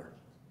for another?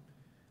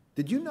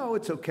 Did you know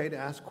it's okay to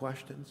ask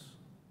questions?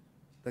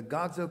 That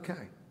God's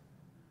okay?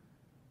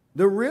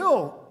 The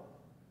real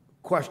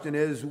question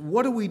is,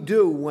 what do we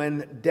do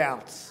when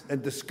doubts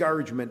and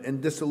discouragement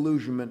and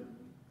disillusionment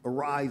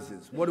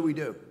arises? What do we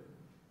do?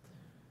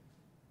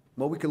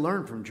 Well, we can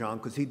learn from John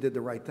because he did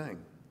the right thing.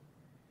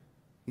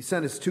 He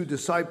sent his 2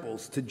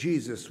 disciples to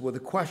Jesus with a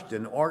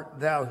question, art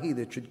thou he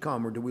that should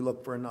come, or do we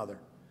look for another?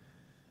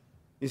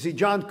 You see,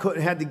 John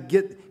couldn't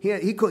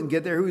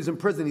get there. He was in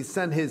prison. He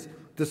sent his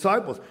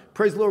disciples.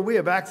 Praise the Lord, we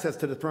have access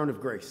to the throne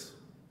of grace,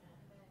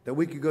 that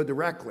we could go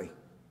directly.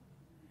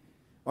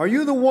 Are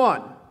you the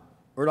one,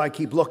 or do I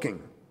keep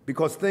looking?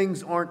 Because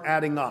things aren't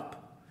adding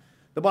up.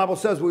 The Bible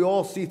says we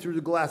all see through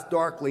the glass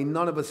darkly.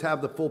 None of us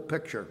have the full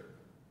picture.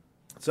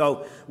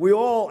 So we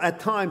all at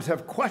times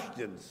have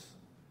questions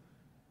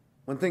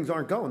when things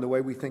aren't going the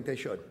way we think they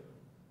should.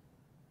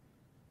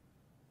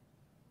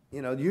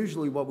 You know,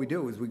 usually what we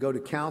do is we go to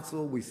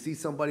counsel, we see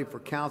somebody for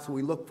counsel,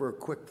 we look for a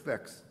quick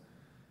fix.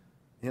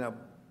 You know,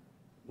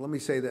 let me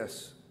say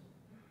this.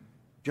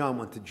 John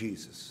went to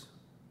Jesus.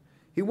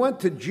 He went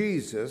to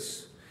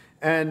Jesus,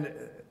 and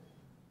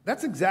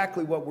that's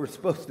exactly what we're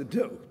supposed to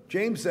do.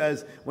 James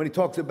says, when he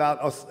talks about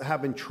us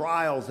having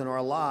trials in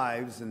our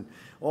lives and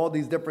all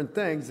these different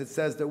things, it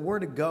says that we're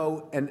to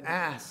go and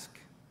ask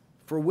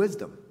for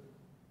wisdom.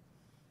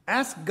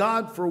 Ask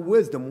God for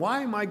wisdom.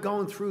 Why am I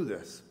going through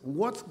this?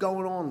 What's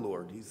going on,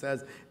 Lord? He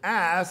says,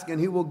 ask, and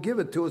he will give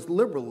it to us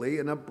liberally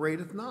and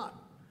upbraideth not.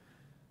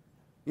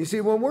 You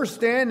see, when we're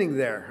standing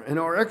there and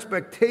our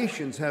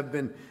expectations have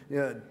been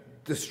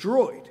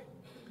destroyed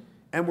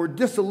and we're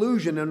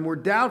disillusioned and we're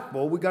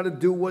doubtful, we got to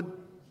do what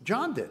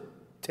John did.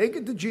 Take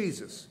it to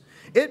Jesus.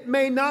 It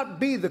may not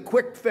be the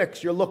quick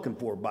fix you're looking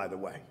for, by the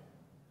way,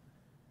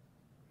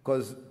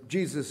 because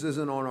Jesus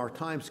isn't on our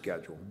time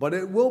schedule, but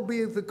it will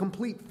be the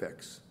complete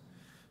fix.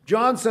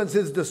 John sends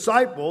his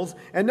disciples,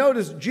 and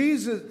notice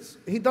Jesus,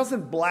 he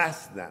doesn't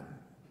blast them.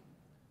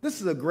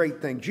 This is a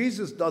great thing.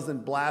 Jesus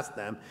doesn't blast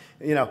them,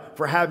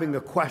 for having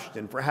a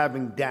question, for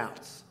having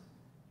doubts.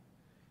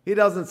 He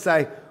doesn't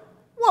say,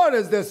 "What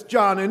is this,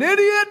 John, an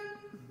idiot?"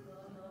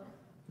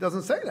 He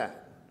doesn't say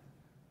that.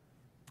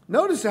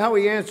 Notice how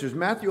he answers.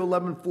 Matthew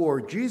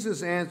 11:4,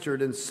 Jesus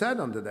answered and said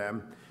unto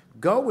them,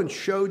 "Go and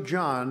show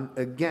John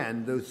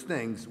again those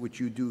things which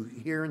you do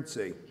hear and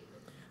see.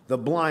 The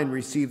blind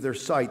receive their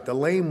sight, the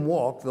lame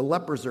walk, the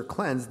lepers are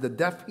cleansed, the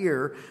deaf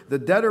hear, the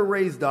dead are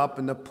raised up,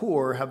 and the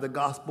poor have the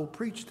gospel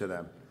preached to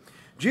them."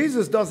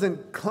 Jesus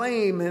doesn't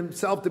claim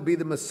himself to be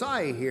the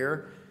Messiah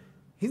here.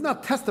 He's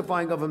not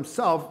testifying of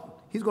himself.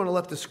 He's going to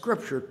let the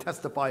scripture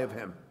testify of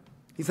him.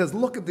 He says,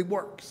 look at the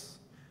works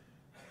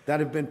that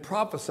have been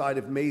prophesied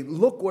of me.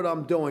 Look what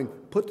I'm doing.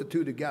 Put the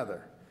two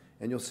together,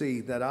 and you'll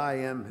see that I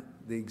am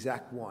the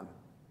exact one.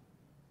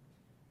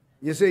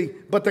 You see,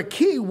 but the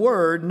key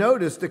word,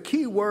 notice the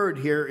key word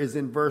here is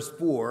in verse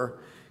 4.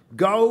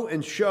 Go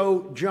and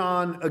show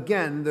John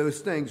again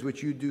those things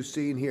which you do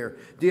see and hear.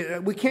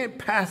 We can't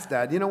pass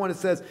that. You know, when it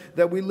says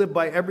that we live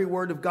by every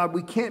word of God,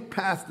 we can't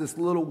pass this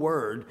little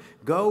word.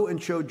 Go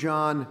and show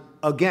John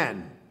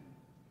again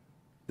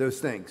those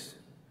things.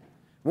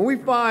 When we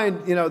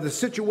find, the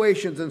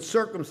situations and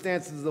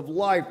circumstances of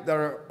life that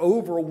are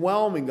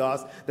overwhelming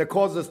us, that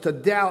cause us to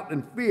doubt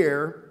and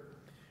fear,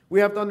 we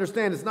have to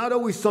understand it's not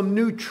always some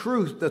new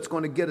truth that's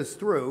going to get us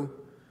through.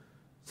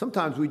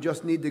 Sometimes we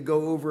just need to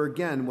go over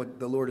again what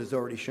the Lord has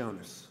already shown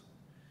us.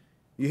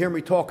 You hear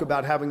me talk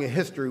about having a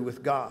history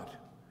with God,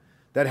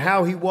 that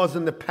how he was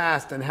in the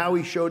past and how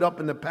he showed up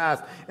in the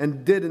past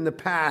and did in the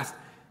past,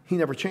 he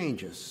never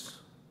changes.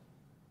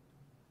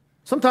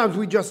 Sometimes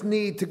we just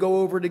need to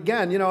go over it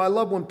again. I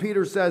love when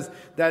Peter says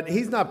that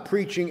he's not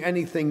preaching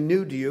anything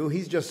new to you.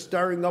 He's just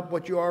stirring up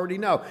what you already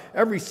know.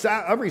 Every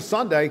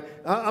Sunday,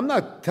 I'm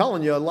not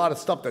telling you a lot of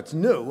stuff that's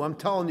new. I'm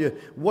telling you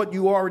what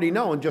you already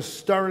know and just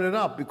stirring it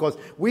up, because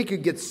we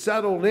could get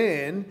settled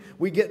in.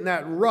 We get in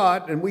that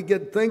rut and we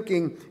get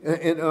thinking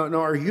in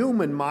our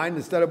human mind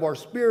instead of our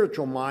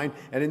spiritual mind,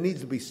 and it needs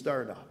to be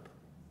stirred up.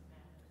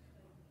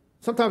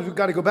 Sometimes we've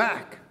got to go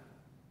back.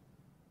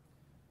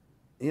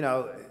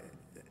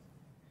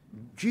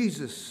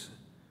 Jesus,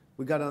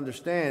 we got to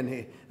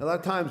understand, a lot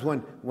of times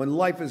when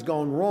life is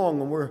going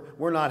wrong and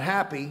we're not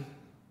happy,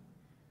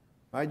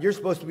 right? You're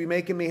supposed to be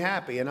making me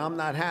happy, and I'm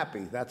not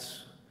happy.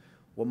 That's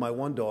what my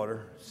one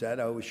daughter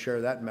said. I always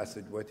share that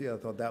message with you. I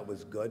thought that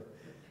was good.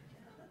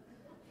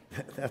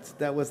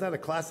 Was that a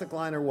classic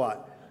line or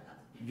what?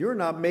 You're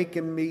not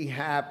making me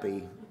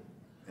happy,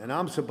 and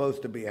I'm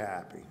supposed to be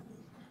happy.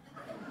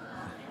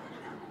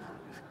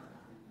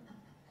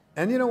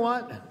 And you know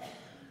what?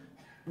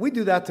 We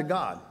do that to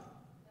God.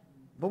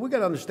 But we got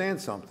to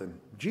understand something.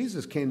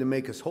 Jesus came to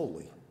make us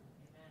holy,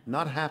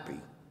 not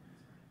happy.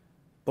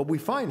 But we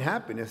find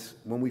happiness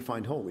when we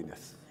find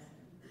holiness.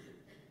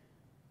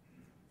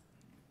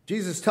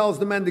 Jesus tells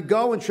the men to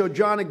go and show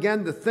John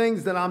again the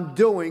things that I'm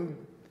doing,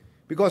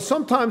 because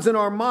sometimes in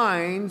our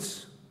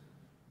minds,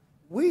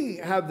 we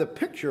have the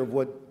picture of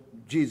what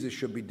Jesus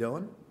should be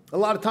doing. A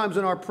lot of times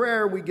in our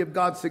prayer, we give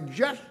God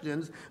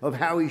suggestions of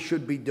how he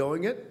should be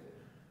doing it.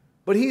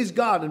 But he's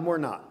God and we're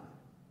not.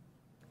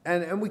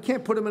 And we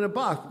can't put him in a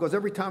box, because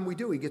every time we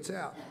do, he gets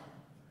out.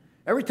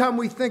 Every time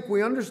we think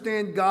we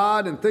understand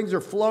God and things are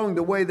flowing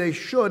the way they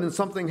should and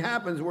something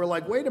happens, we're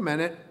like, wait a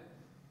minute.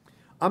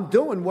 I'm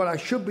doing what I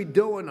should be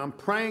doing. I'm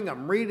praying,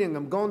 I'm reading,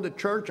 I'm going to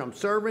church, I'm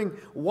serving.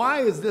 Why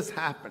is this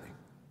happening?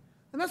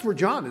 And that's where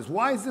John is.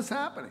 Why is this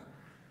happening?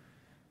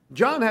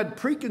 John had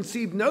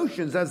preconceived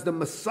notions as the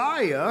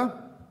Messiah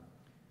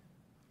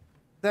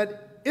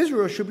that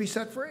Israel should be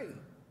set free.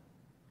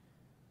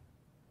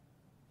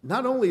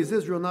 Not only is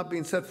Israel not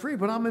being set free,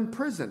 but I'm in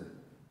prison.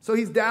 So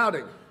he's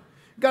doubting.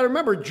 You've got to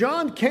remember,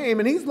 John came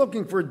and he's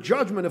looking for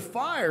judgment of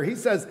fire. He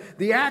says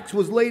the axe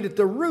was laid at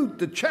the root,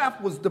 the chaff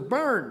was to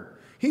burn.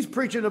 He's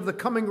preaching of the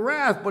coming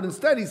wrath, but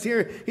instead he's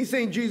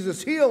saying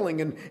Jesus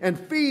healing and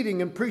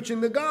feeding and preaching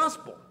the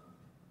gospel.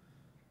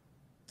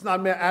 It's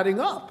not adding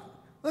up.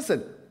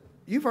 Listen,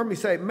 you've heard me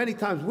say it many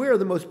times, we are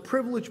the most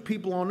privileged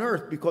people on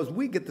earth because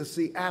we get to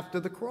see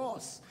after the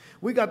cross.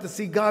 We got to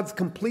see God's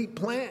complete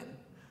plan,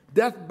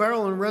 death,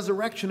 burial, and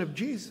resurrection of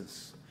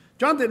Jesus.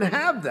 John didn't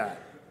have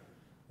that.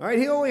 All right,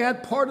 he only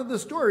had part of the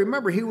story.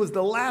 Remember, he was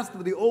the last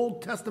of the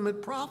Old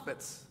Testament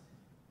prophets.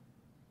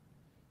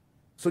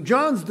 So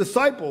John's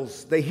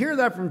disciples, they hear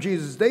that from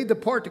Jesus. They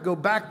depart to go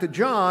back to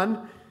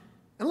John.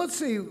 And let's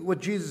see what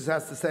Jesus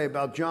has to say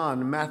about John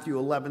in Matthew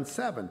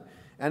 11:7.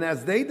 And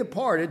as they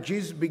departed,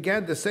 Jesus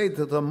began to say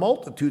to the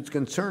multitudes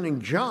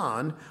concerning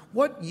John,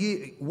 What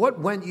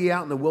went ye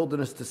out in the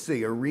wilderness to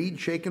see? A reed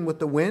shaken with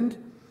the wind?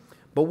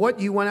 But what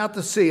ye went out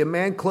to see? A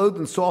man clothed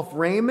in soft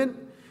raiment?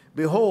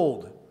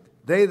 Behold,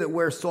 they that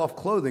wear soft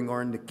clothing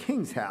are in the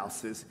king's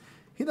houses.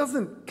 He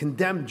doesn't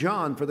condemn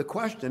John for the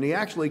question. He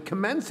actually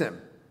commends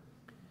him.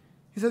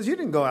 He says, you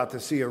didn't go out to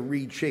see a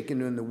reed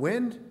shaken in the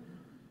wind.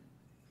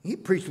 He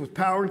preached with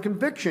power and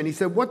conviction. He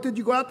said, what did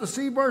you go out to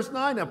see? Verse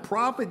 9, a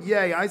prophet?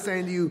 Yea, I say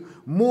unto you,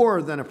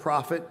 more than a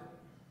prophet.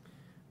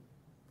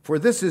 For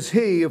this is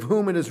he of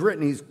whom it is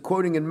written, he's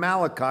quoting in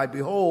Malachi,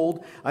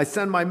 behold, I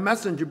send my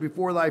messenger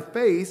before thy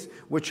face,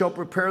 which shall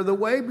prepare the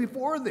way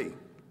before thee.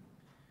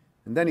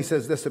 And then he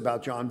says this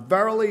about John,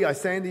 verily I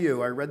say unto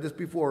you, I read this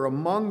before,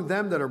 among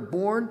them that are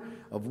born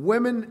of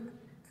women,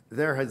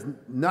 there has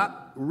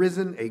not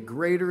risen a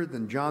greater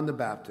than John the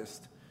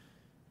Baptist,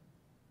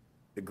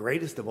 the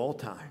greatest of all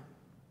time.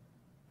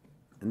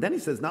 And then he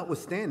says,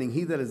 notwithstanding,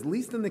 he that is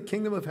least in the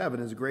kingdom of heaven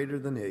is greater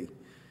than he.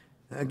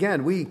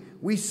 Again,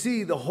 we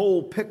see the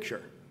whole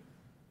picture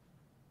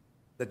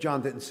that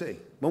John didn't see.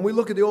 When we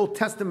look at the Old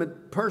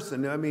Testament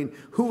person, I mean,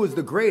 who was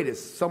the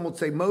greatest? Some would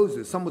say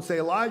Moses, some would say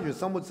Elijah,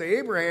 some would say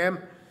Abraham.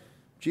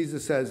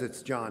 Jesus says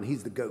it's John.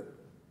 He's the GOAT.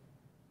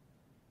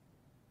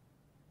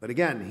 But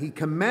again, he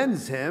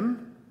commends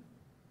him,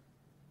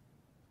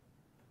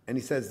 and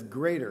he says,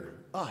 greater,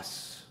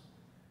 us.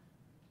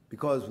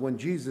 Because when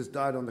Jesus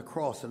died on the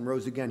cross and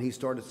rose again, he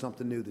started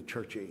something new, the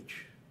church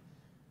age.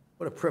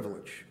 What a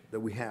privilege that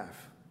we have.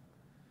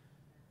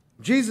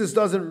 Jesus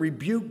doesn't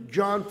rebuke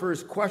John for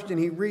his question.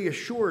 He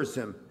reassures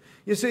him.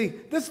 You see,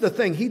 this is the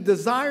thing. He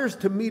desires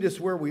to meet us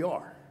where we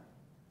are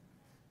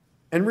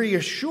and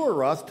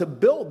reassure us to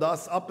build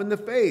us up in the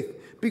faith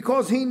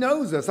because he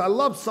knows us. I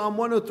love Psalm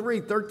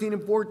 103, 13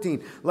 and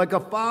 14. Like a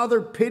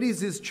father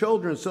pities his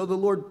children, so the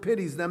Lord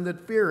pities them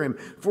that fear him,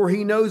 for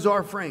he knows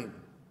our frame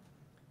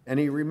and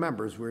he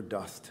remembers we're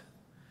dust.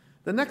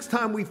 The next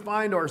time we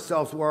find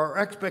ourselves where our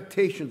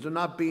expectations are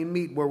not being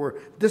met, where we're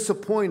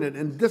disappointed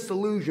and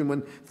disillusioned,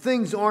 when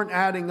things aren't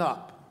adding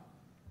up,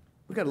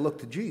 we've got to look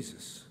to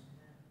Jesus.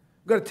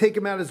 We've got to take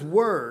him at his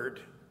word.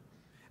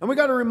 And we've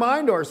got to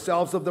remind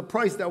ourselves of the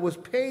price that was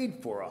paid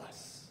for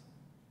us.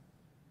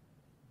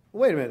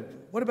 Wait a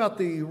minute. What about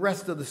the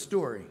rest of the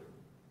story?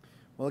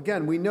 Well,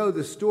 again, we know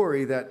the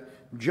story that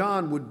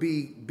John would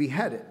be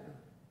beheaded.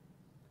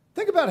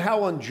 Think about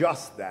how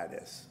unjust that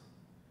is.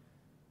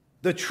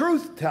 The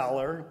truth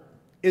teller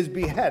is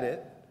beheaded,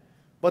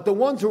 but the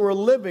ones who are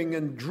living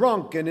and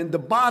drunk and in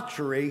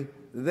debauchery,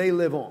 they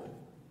live on.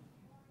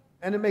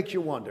 And it makes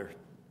you wonder.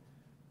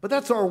 But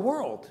that's our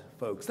world,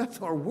 folks.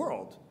 That's our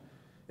world.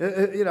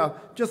 You know,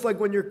 just like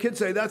when your kids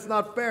say, that's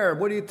not fair,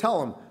 what do you tell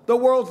them? The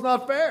world's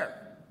not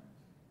fair.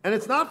 And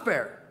it's not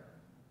fair.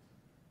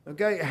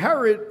 Okay,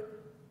 Herod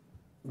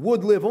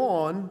would live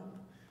on.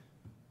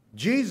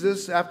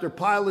 Jesus, after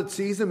Pilate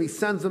sees him, he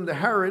sends him to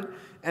Herod,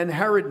 and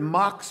Herod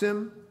mocks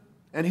him.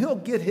 And he'll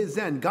get his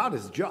end. God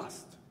is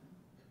just.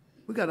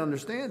 We've got to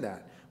understand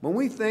that. When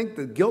we think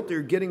the guilty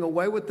are getting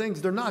away with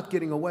things, they're not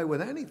getting away with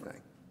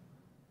anything.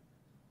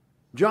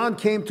 John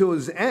came to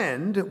his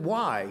end.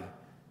 Why?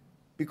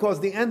 Because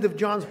the end of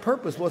John's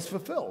purpose was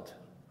fulfilled.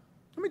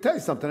 Let me tell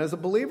you something. As a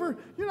believer,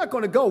 you're not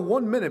going to go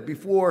 1 minute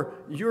before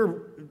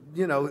you're,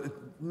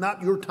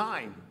 not your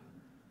time.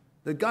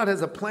 That God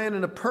has a plan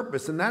and a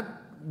purpose, and that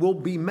will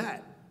be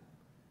met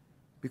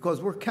because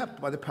we're kept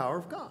by the power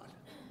of God.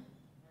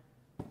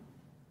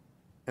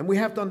 And we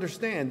have to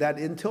understand that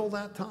until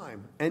that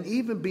time, and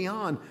even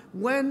beyond,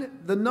 when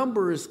the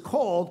number is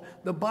called,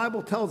 the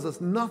Bible tells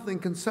us nothing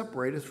can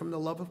separate us from the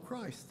love of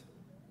Christ.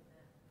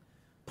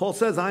 Paul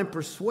says, I'm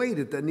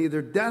persuaded that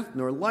neither death,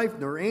 nor life,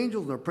 nor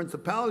angels, nor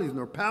principalities,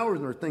 nor powers,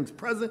 nor things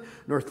present,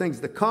 nor things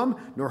to come,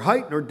 nor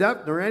height, nor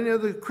depth, nor any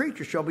other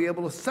creature shall be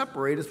able to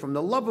separate us from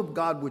the love of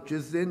God which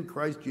is in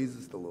Christ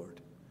Jesus the Lord.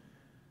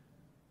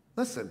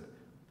 Listen,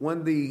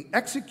 when the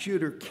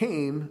executor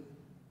came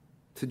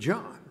to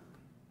John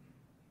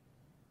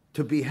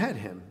to behead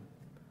him,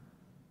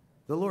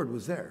 the Lord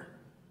was there.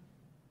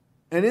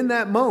 And in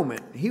that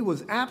moment, he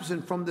was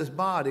absent from this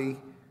body,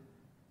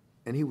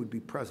 and he would be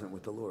present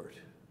with the Lord.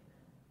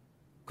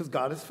 Because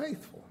God is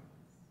faithful.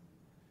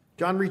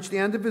 John reached the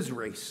end of his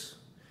race,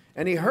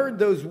 and he heard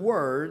those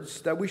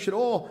words that we should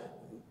all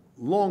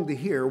long to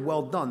hear,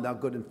 well done, thou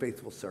good and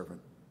faithful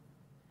servant.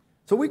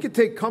 So we could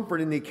take comfort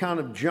in the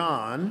account of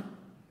John,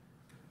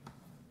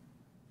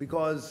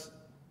 Because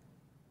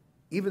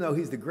even though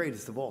he's the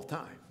greatest of all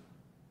time,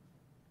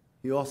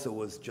 he also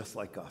was just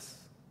like us.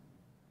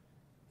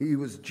 He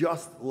was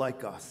just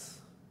like us.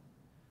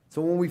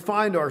 So when we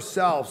find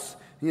ourselves,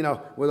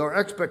 with our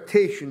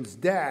expectations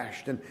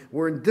dashed and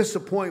we're in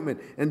disappointment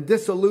and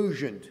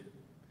disillusioned,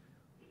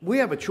 we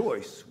have a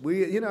choice.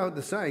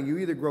 The saying, you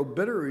either grow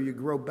bitter or you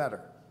grow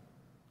better.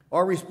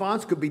 Our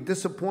response could be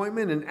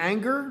disappointment and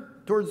anger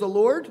towards the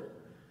Lord.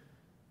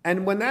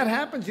 And when that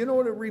happens, you know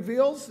what it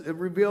reveals? It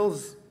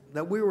reveals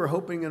that we were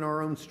hoping in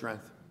our own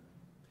strength.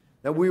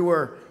 That we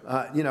were,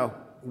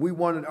 we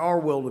wanted our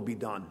will to be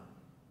done.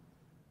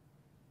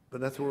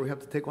 But that's where we have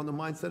to take on the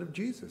mindset of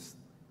Jesus.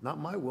 Not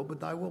my will, but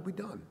thy will be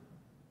done.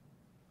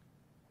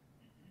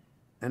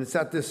 And it's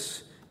at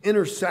this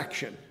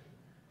intersection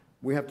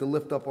we have to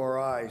lift up our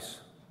eyes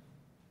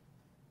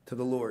to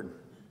the Lord.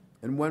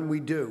 And when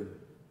we do,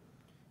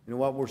 you know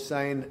what we're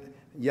saying?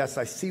 Yes,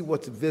 I see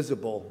what's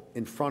visible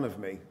in front of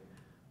me,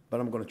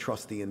 but I'm going to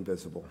trust the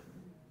invisible.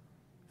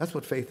 That's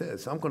what faith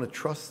is. I'm going to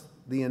trust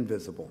the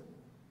invisible.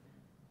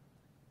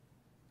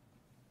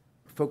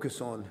 Focus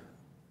on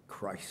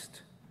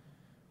Christ.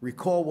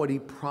 Recall what he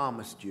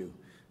promised you.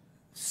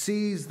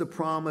 Seize the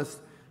promise.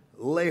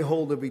 Lay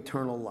hold of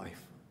eternal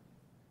life.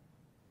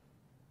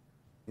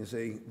 You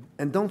see,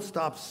 and don't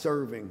stop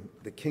serving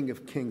the King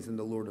of Kings and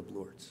the Lord of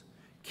Lords.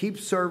 Keep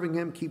serving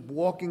him. Keep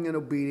walking in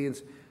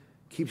obedience.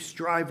 Keep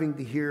striving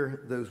to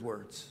hear those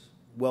words.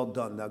 Well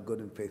done, thou good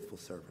and faithful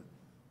servant.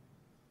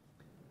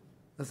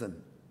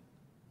 Listen,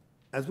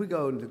 as we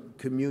go into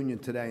communion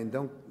today, and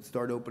don't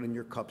start opening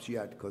your cups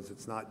yet, because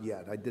it's not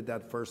yet. I did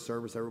that first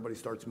service. Everybody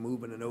starts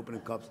moving and opening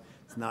cups.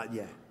 It's not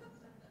yet.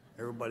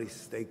 Everybody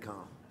stay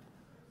calm.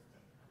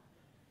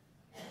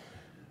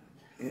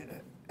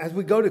 As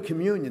we go to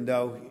communion,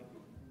 though,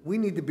 we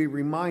need to be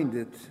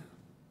reminded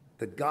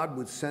that God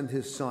would send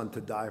his son to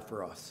die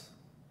for us.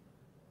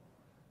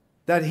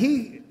 That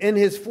he, in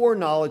his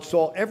foreknowledge,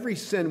 saw every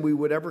sin we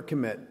would ever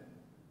committed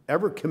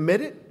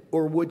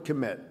or would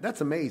commit.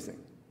 That's amazing.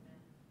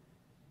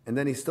 And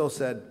then he still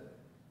said,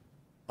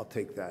 I'll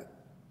take that.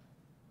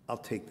 I'll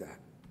take that.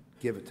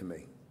 Give it to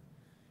me.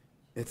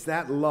 It's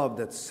that love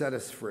that set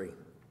us free.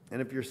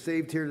 And if you're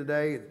saved here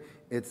today,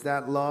 it's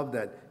that love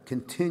that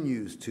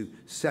continues to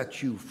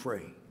set you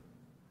free.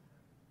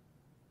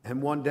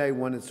 And one day,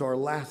 when it's our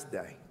last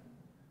day,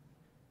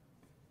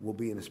 we'll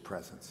be in his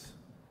presence.